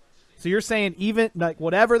 Like, so you're saying even like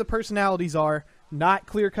whatever the personalities are, not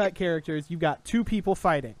clear-cut characters. You've got two people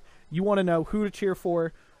fighting. You want to know who to cheer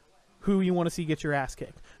for, who you want to see get your ass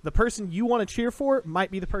kicked. The person you want to cheer for might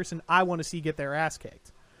be the person I want to see get their ass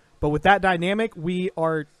kicked. But with that dynamic, we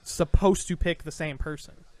are supposed to pick the same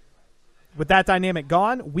person. With that dynamic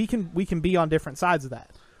gone, we can be on different sides of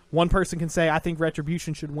that. One person can say, I think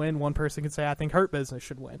Retribution should win. One person can say, I think Hurt Business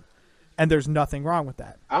should win. And there's nothing wrong with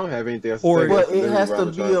that. I don't have anything else to Or- say. But That's it has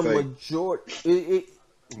literally to what be I'm a trying to say. majority. It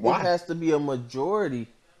Why? has to be a majority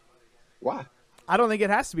Why? I don't think it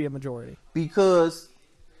has to be a majority. because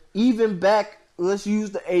even back, let's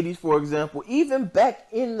use the 80s for example. Even back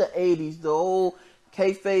in the 80s, the old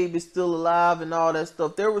kayfabe is still alive and all that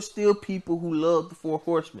stuff. There were still people who loved the Four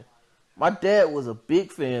Horsemen. My dad was a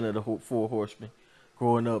big fan of the Four Horsemen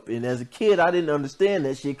growing up, and as a kid, I didn't understand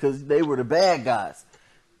that shit because they were the bad guys.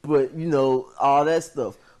 But you know all that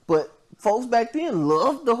stuff. But folks back then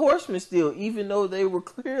loved the Horsemen still, even though they were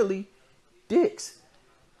clearly dicks.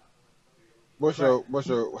 How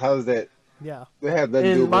does that? Yeah. That has nothing to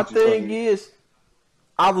do And with my what you're thing talking- is,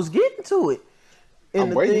 I was getting to it. And I'm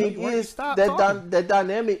the waiting. thing Why you is, stop that talking? that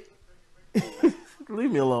dynamic,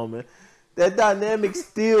 leave me alone, man. That dynamic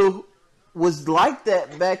still was like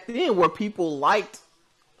that back then where people liked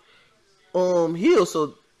heel.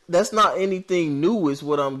 So that's not anything new is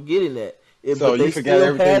what I'm getting at. So you forgot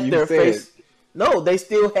everything you said. face. No, they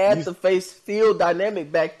still had You- the face feel dynamic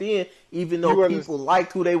back then, even though You people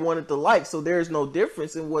liked who they wanted to like. So there's no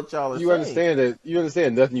difference in what y'all are You saying.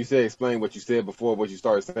 understand nothing you said explain what you said before what you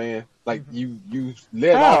started saying. Like you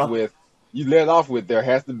led How? off with there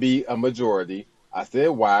has to be a majority. I said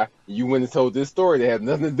why. You went and told this story that has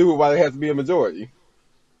nothing to do with why there has to be a majority.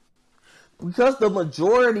 Because the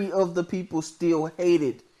majority of the people still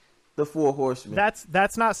hated the Four Horsemen.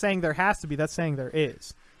 That's not saying there has to be. That's saying there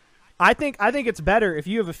is. I think it's better if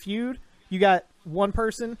you have a feud. You got one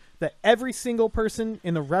person that every single person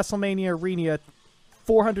in the WrestleMania arena,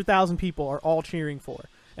 400,000 people are all cheering for,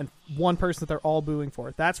 and one person that they're all booing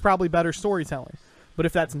for. That's probably better storytelling. But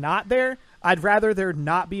if that's not there, I'd rather there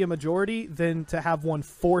not be a majority than to have one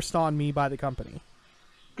forced on me by the company.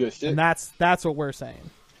 Good shit. And that's what we're saying.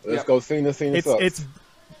 Let's go Cena sucks. It's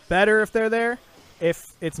better if they're there.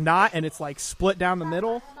 If it's not and it's like split down the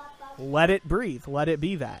middle, let it breathe. Let it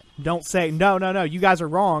be that. Don't say, no, you guys are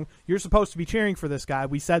wrong. You're supposed to be cheering for this guy.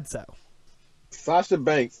 We said so. Sasha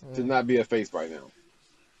Banks should not be a face right now.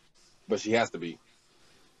 But she has to be.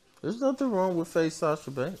 There's nothing wrong with face Sasha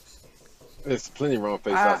Banks. There's plenty wrong with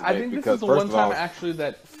face Sasha I Banks think this because is the first one of time all, actually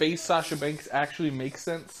that face Sasha Banks actually makes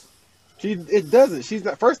sense. it doesn't. She's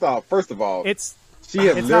not. First of all, It's she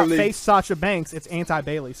has it's not literally face Sasha Banks. It's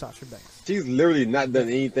anti-Bailey Sasha Banks. she's literally not done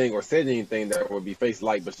anything or said anything that would be face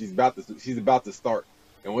like, but she's about to start.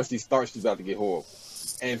 And once she starts, she's about to get horrible.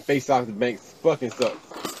 And face Sasha Banks fucking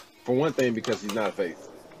sucks. For one thing, because she's not a face.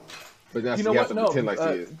 But now You she know has what? to No, pretend like she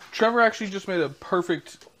is. Trevor actually just made a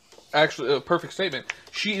perfect statement.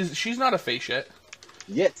 She's not a face yet.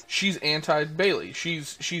 Yet. She's anti-Bailey.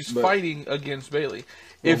 She's But- fighting against Bailey.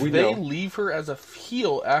 Well, If we they know. leave her as a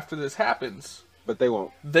heel after this happens, But they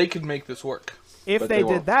won't. they could make this work. If But they they did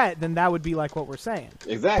won't. that, then that would be like what we're saying.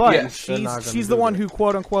 Exactly. But Yes. They're not she's gonna the do one that. who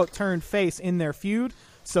quote unquote turned face in their feud.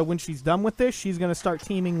 So when she's done with this, she's going to start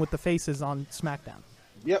teaming with the faces on SmackDown.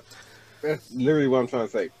 Yep. That's literally what I'm trying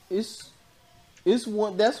to say. It's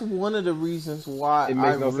one. That's one of the reasons why It makes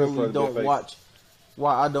I no sense for really her to don't be a face. watch.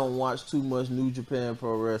 Why I don't watch too much New Japan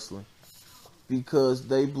Pro Wrestling, because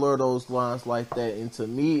they blur those lines like that. And to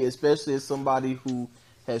me, especially as somebody who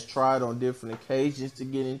has tried on different occasions to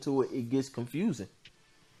get into it, it gets confusing.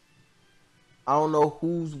 I don't know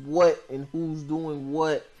who's what and who's doing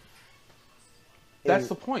what. That's And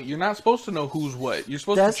the point. You're not supposed to know who's what. You're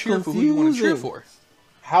supposed That's to cheer for who you want to cheer confusing. for.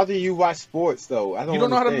 How do you watch sports though? I don't You don't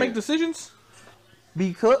know how to understand. make decisions?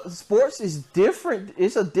 because sports is different.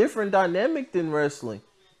 It's a different dynamic than wrestling.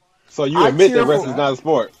 So you I admit cheer that for- wrestling's not a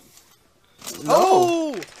sport.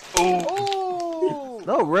 No. Oh!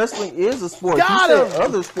 No, wrestling is a sport. Got you him. said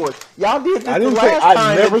other sports. Y'all did this I the didn't say. last I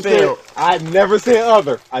time never it said. failed. I never said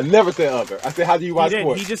other. I never said other. I said, how do you He watch did.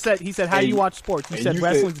 sports? He said, how do And you you- watch sports? You and said you said-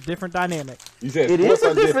 wrestling's a different dynamic. You said It sports is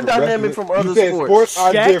a are different dynamic wrestling- from other You said sports. sports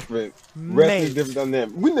are Check. different. Wrestling's Mate. different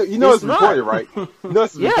dynamic. We know, you know It's it's recorded, not. right? You know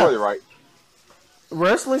it's Yeah. recorded, right?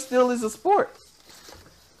 Wrestling still is a sport.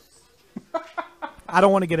 I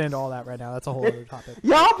don't want to get into all that right now. That's a whole other topic.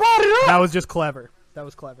 Y'all brought it That up. was just clever. That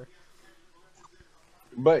was clever.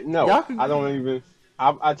 But no, Y'all can- I don't even.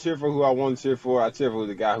 I cheer for who I want to cheer for. I cheer for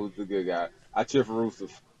the guy who's the good guy. I cheer for Rusev.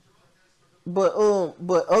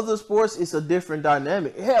 but other sports, it's a different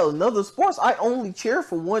dynamic. Hell, in other sports, I only cheer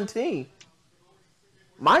for one team.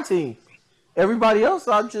 My team. Everybody else,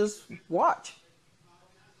 I just watch.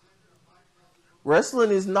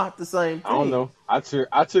 Wrestling is not the same thing. I don't know. I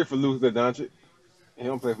cheer for Luka Doncic. He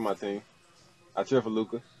don't play for my team. I cheer for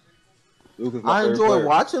Luka. Luka's my I favorite enjoy player.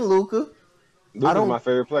 watching Luka. Luka's don't my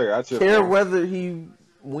favorite player. I cheer Care for him. whether he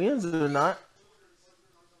wins or not.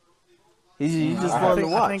 He's just I fun to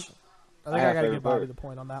think watch. I have gotta favorite give Bobby players. the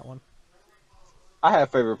point on that one. I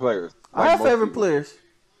have favorite players. I have most favorite people. players.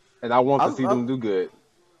 And I want to I'm- see them do good.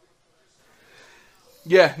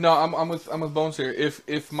 Yeah, no, I'm with Bones here.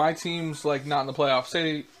 If my team's like not in the playoffs,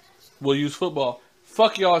 say we'll use football.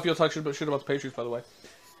 Fuck y'all if you'll talk shit about the Patriots. By the way,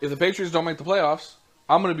 if the Patriots don't make the playoffs,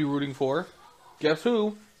 I'm gonna be rooting for, guess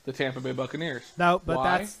who? The Tampa Bay Buccaneers. No, but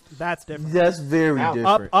Why? that's different. That's very Up-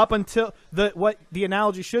 different. Up until what the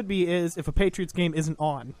analogy should be is if a Patriots game isn't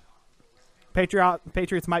on.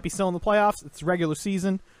 Patriots might be still in the playoffs. It's regular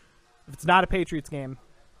season. If it's not a Patriots game,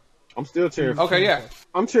 I'm still cheering. For, Okay, yeah.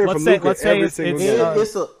 I'm cheering Let's for say- Luka let's say every it's- single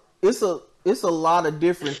it's, game. It's a lot of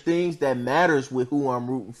different things that matters with who I'm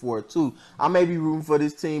rooting for too. I may be rooting for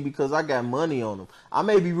this team because I got money on them. I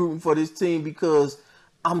may be rooting for this team because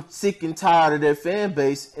I'm sick and tired of their fan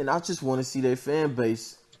base, and I just want to see their fan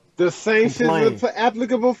base. The same shit Complain. is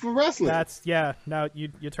applicable for wrestling. no, you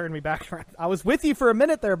turned me back around. I was with you for a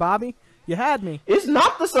minute there, Bobby. You had me. It's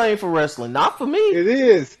not the same for wrestling. Not for me. It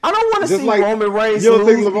is. I don't want to Just see like- Roman Reigns you don't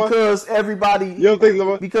think lose Lamar- because everybody. You don't think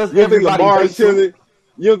Lamar? Because you don't think everybody Lamar's hates him? cheering?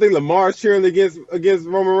 You don't think Lamar's cheering against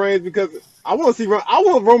Roman Reigns? Because I want to see. I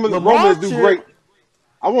want Roman Lamar's to do cheering- great.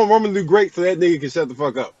 I want Roman to do great so that nigga can shut the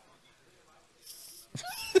fuck up.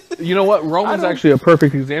 You know what? Roman's actually a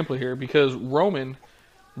perfect example here because Roman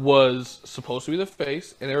was supposed to be the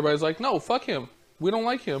face, and everybody's like, "No, fuck him. We don't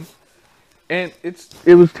like him," and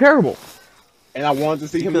it was terrible. And I wanted to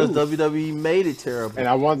see him Because lose. WWE made it terrible. And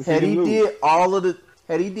I wanted to see had him he lose. did all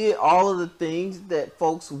of the things that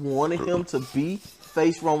folks wanted him to be,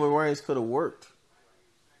 face Roman Reigns could have worked.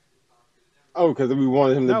 Oh, because we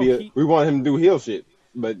wanted him to No, we wanted him to do heel shit,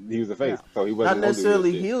 but he was a face, so he Not wasn't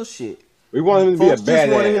necessarily gonna do heel shit. shit. We wanted him to be a Folks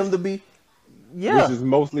just wanted him badass, to be, yeah. which is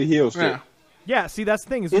mostly heel shit. Yeah. Yeah, see, that's the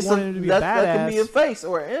thing. Is It's we wanted him to be a that could be a badass. face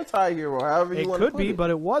or an anti-hero, however you It want to could put be, it. but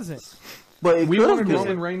it wasn't. But it We could have wanted been.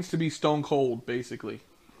 Roman Reigns to be Stone Cold, basically.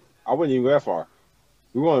 I wouldn't even go that far.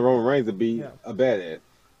 We wanted Roman Reigns to be Yeah. a badass.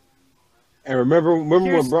 And remember when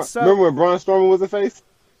Here's- Braun Strowman was a face?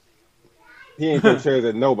 He ain't throw chairs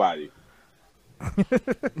at nobody.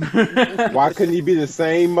 Why couldn't he be the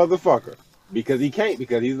same motherfucker? Because he can't.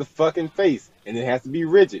 Because he's a fucking face, and it has to be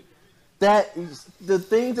rigid. That the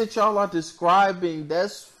things that y'all are describing,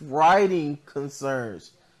 that's writing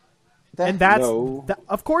concerns. And that's No.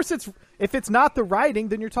 of course it's if it's not the writing,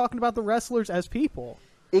 then you're talking about the wrestlers as people.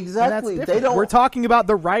 And that's exactly. different. They don't. We're talking about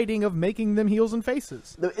the writing of making them heels and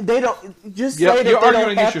faces. They don't just Yep, say that you're they arguing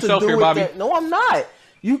don't against have to yourself do here, it. Bobby. No, I'm not.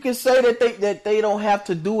 You can say that they don't have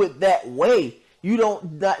to do it that way. You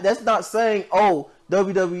don't. That's not saying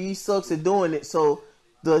WWE sucks at doing it, so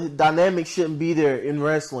the dynamic shouldn't be there in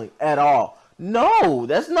wrestling at all. No,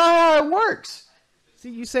 that's not how it works. See,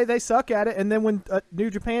 you say they suck at it, and then when New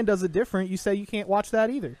Japan does it different, you say you can't watch that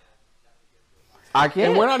either. I can't.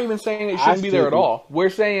 And we're not even saying it I shouldn't be there at still- all. We're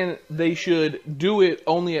saying they should do it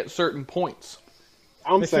only at certain points.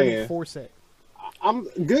 I'm They shouldn't saying, force it.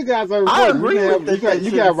 good guys are I important. agree with that they You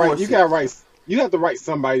shouldn't gotta write. force You it. gotta write. You have to write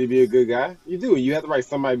somebody to be a good guy. You do. You have to write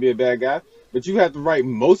somebody to be a bad guy. But you have to write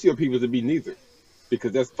most of your people to be neither,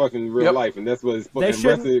 because that's fucking real Yep. life, and that's what it's They fucking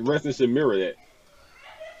shouldn't- wrestling should mirror that.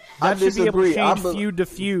 I That should be able to disagree. I change be- feud to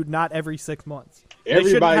feud, not every 6 months. They shouldn't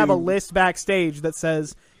Everybody- have a list backstage that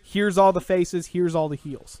says, here's all the faces, here's all the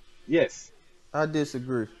heels. Yes. I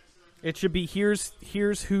disagree. It should be, here's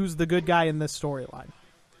who's the good guy in this storyline.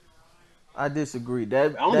 I disagree.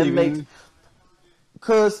 That I don't that even- makes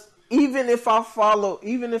because even if I follow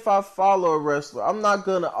a wrestler, I'm not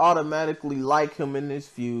gonna automatically like him in this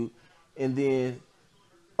feud, and then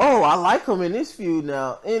I like him in this feud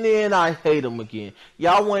now, and then I hate him again.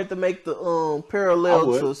 Y'all wanted to make the I parallel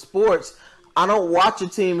would. to sports. I don't watch a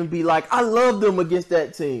team and be like, I love them against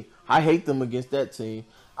that team. I hate them against that team.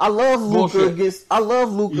 I love Luka Bullshit. against. I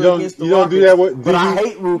love Luka You don't- against the you don't do Rockets, that with- but do I you-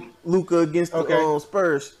 hate Luka against Okay. the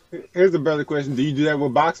Spurs. Here's a better question: do you do that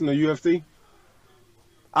with boxing or UFC?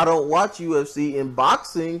 I don't watch UFC. In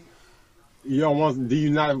boxing, You don't want? Do you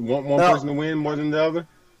not want one No. person to win more than the other?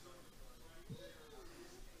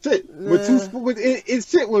 Shit, with it's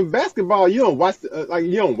shit. With basketball, you don't watch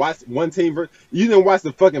you don't watch one team. You didn't watch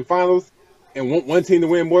the fucking finals and want one team to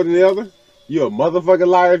win more than the other. You're a motherfucking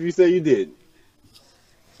liar if you say you did.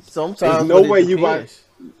 Sometimes There's no but it way you depends.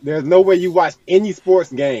 There's no way you watch any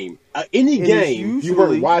sports game, any And it's game you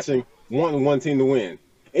weren't usually- watching wanting one team to win.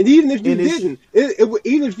 And even if you And it's- didn't,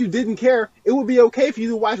 even if you didn't care, it would be okay for you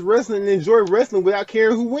to watch wrestling and enjoy wrestling without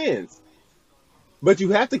caring who wins. But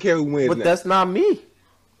you have to care who wins. But now. that's not me.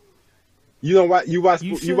 You don't watch. You watch.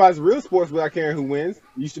 You You should- watch real sports without caring who wins.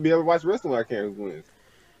 You should be able to watch wrestling without caring who wins.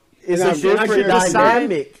 It's And a I different guarantee-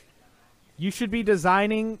 dynamic. You should be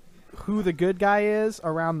designing who the good guy is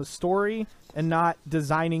around the story, and not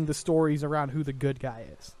designing the stories around who the good guy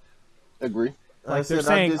is. Agree. Like I they're said, I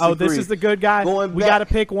saying, "Oh, this disagree. is the good guy. Going We back- got to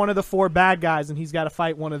pick one of the 4 bad guys, and he's got to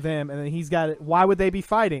fight one of them, and then he's got to." Why would they be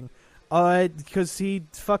fighting? Because he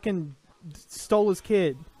fucking stole his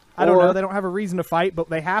kid. I don't Or- know. They don't have a reason to fight, but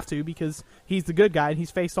they have to because he's the good guy and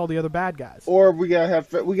he's faced all the other bad guys. Or we gotta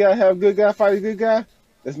have a good guy fight a good guy.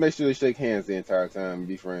 Let's make sure they shake hands the entire time and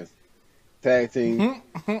be friends. Tag team.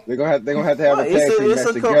 They're gonna have to have Well, a tag team it's match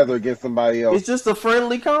a together against somebody else. It's just a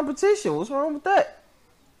friendly competition. What's wrong with that?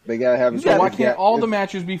 They gotta have. So why it's can't got- all the it's-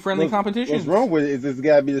 matches be friendly competitions? What's wrong with it is it's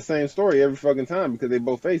gotta be the same story every fucking time because they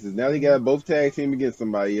both faces. Now they gotta both tag team against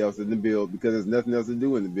somebody else in the build because there's nothing else to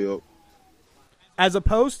do in the build. As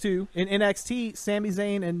opposed to in NXT, Sami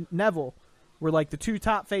Zayn and Neville were like the 2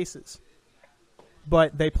 top faces.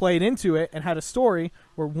 But they played into it and had a story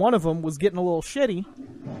where one of them was getting a little shitty.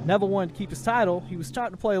 Neville wanted to keep his title. He was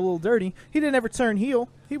trying to play a little dirty. He didn't ever turn heel.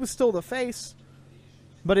 He was still the face.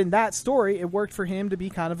 But in that story, it worked for him to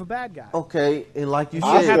be kind of a bad guy. Okay, and like you He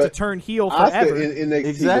didn't said, have to turn heel Oscar forever. in NXT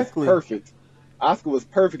Exactly. was perfect. Oscar was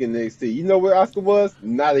perfect in NXT. You know where Oscar was?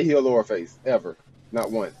 Not a heel or a face ever.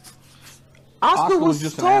 Not one. Oscar Asuka was was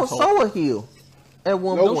just an so, asshole. so a heel at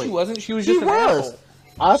one No, point. No, she wasn't. She was She just an was. asshole.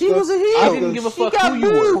 Oscar, She was a heel. I didn't give a She fuck got who you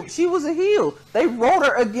were. booed. She was a heel. They wrote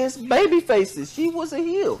her against baby faces. She was a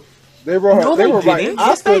heel. They were. No, they they were right. didn't.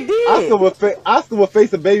 Yes, they did. Oscar would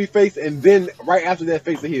face a baby face and then right after that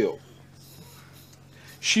face a heel.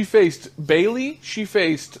 She faced Bailey. She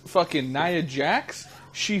faced fucking Nia Jax.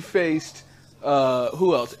 She faced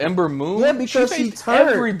who else? Ember Moon. Yeah, because she she faced turned.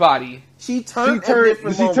 everybody. She turned, She at turned.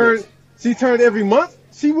 different She moments. turned. She turned every month.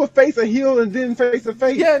 She would face a heel and then face a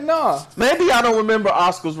face. Yeah, nah. Maybe I don't remember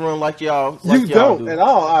Oscar's run like y'all. you Like y'all don't do. at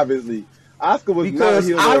all. Obviously, Oscar was Because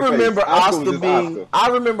not a heel I or a remember face. was Oscar just being. Oscar. I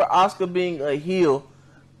remember Oscar being a heel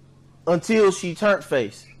until she turned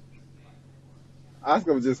face.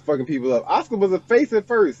 Oscar was just fucking people up. Oscar was a face at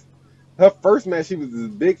first. Her first match, she was this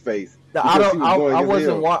big face. Now, because she was going I against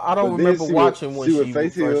wasn't. heel. I don't But then remember she watching when she would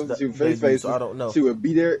face first heels. She would face debuted, faces. so I don't know. She would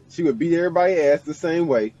beat everybody's ass the same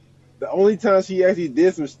way. The only time she actually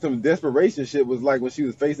did some desperation shit was like when she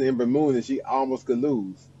was facing Ember Moon and she almost could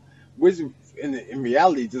lose, which in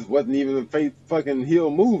reality just wasn't even a fucking heel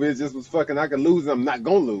move. It just was fucking I could lose and I'm not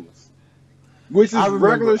gonna lose, which is I remember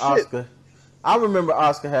regular shit. Oscar. I remember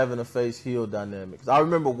Oscar having a face heel dynamic. 'Cause I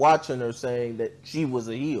remember watching her saying that she was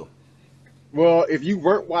a heel. Well, if you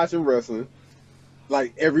weren't watching wrestling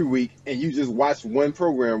like every week and you just watched one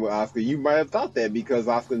program with Oscar, you might have thought that because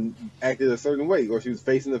Oscar acted a certain way or she was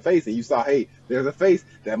facing the face and you saw, hey, there's a face,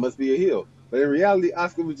 that must be a heel. But in reality,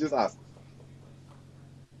 Oscar was just Oscar.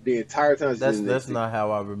 The entire time she That's did not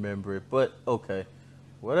how I remember it. But okay,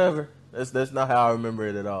 whatever. That's not how I remember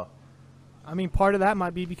it at all. I mean, part of that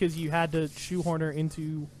might be because you had to shoehorn her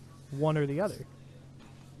into one or the other.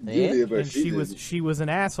 You did, but And she was an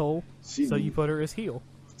asshole, She- so you put her as heel.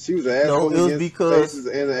 She was an asshole it was against because- faces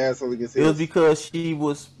and an asshole against It was heels. because she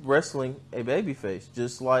was wrestling a babyface,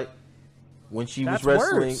 just like when she That's was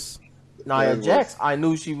wrestling worse. Nia That's Jax. I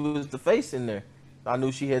knew she was the face in there. I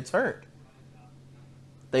knew she had turned.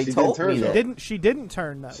 They She told didn't turn, me though. that. She didn't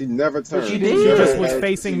turn though. She never turned. she She did. just Yeah. was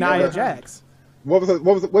facing She Nia never- Jax. What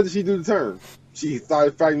did she do to turn? She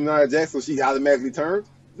started fighting Nia Jax, so she automatically turned?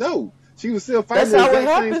 No. She was still fighting That's how the it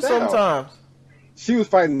exact same happens style. sometimes. She was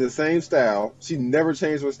fighting the same style. She never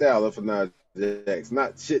changed her style up for Nia Jax.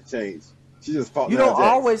 Not shit changed. She just fought You Nia don't Jax.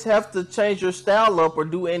 always have to change your style up or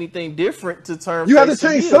do anything different to turn. You have to face or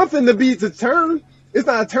change heel. something to turn. It's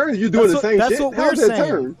not a turn if you're doing That's the what- same that's shit. what How we're is it a saying.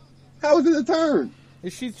 turn? How is it a turn?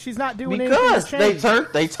 She's not doing Because anything to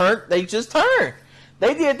they change. they just turned.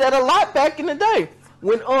 They did that a lot back in the day.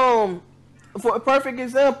 When for a perfect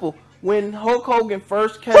example, when Hulk Hogan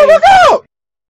first came, Oh, look out!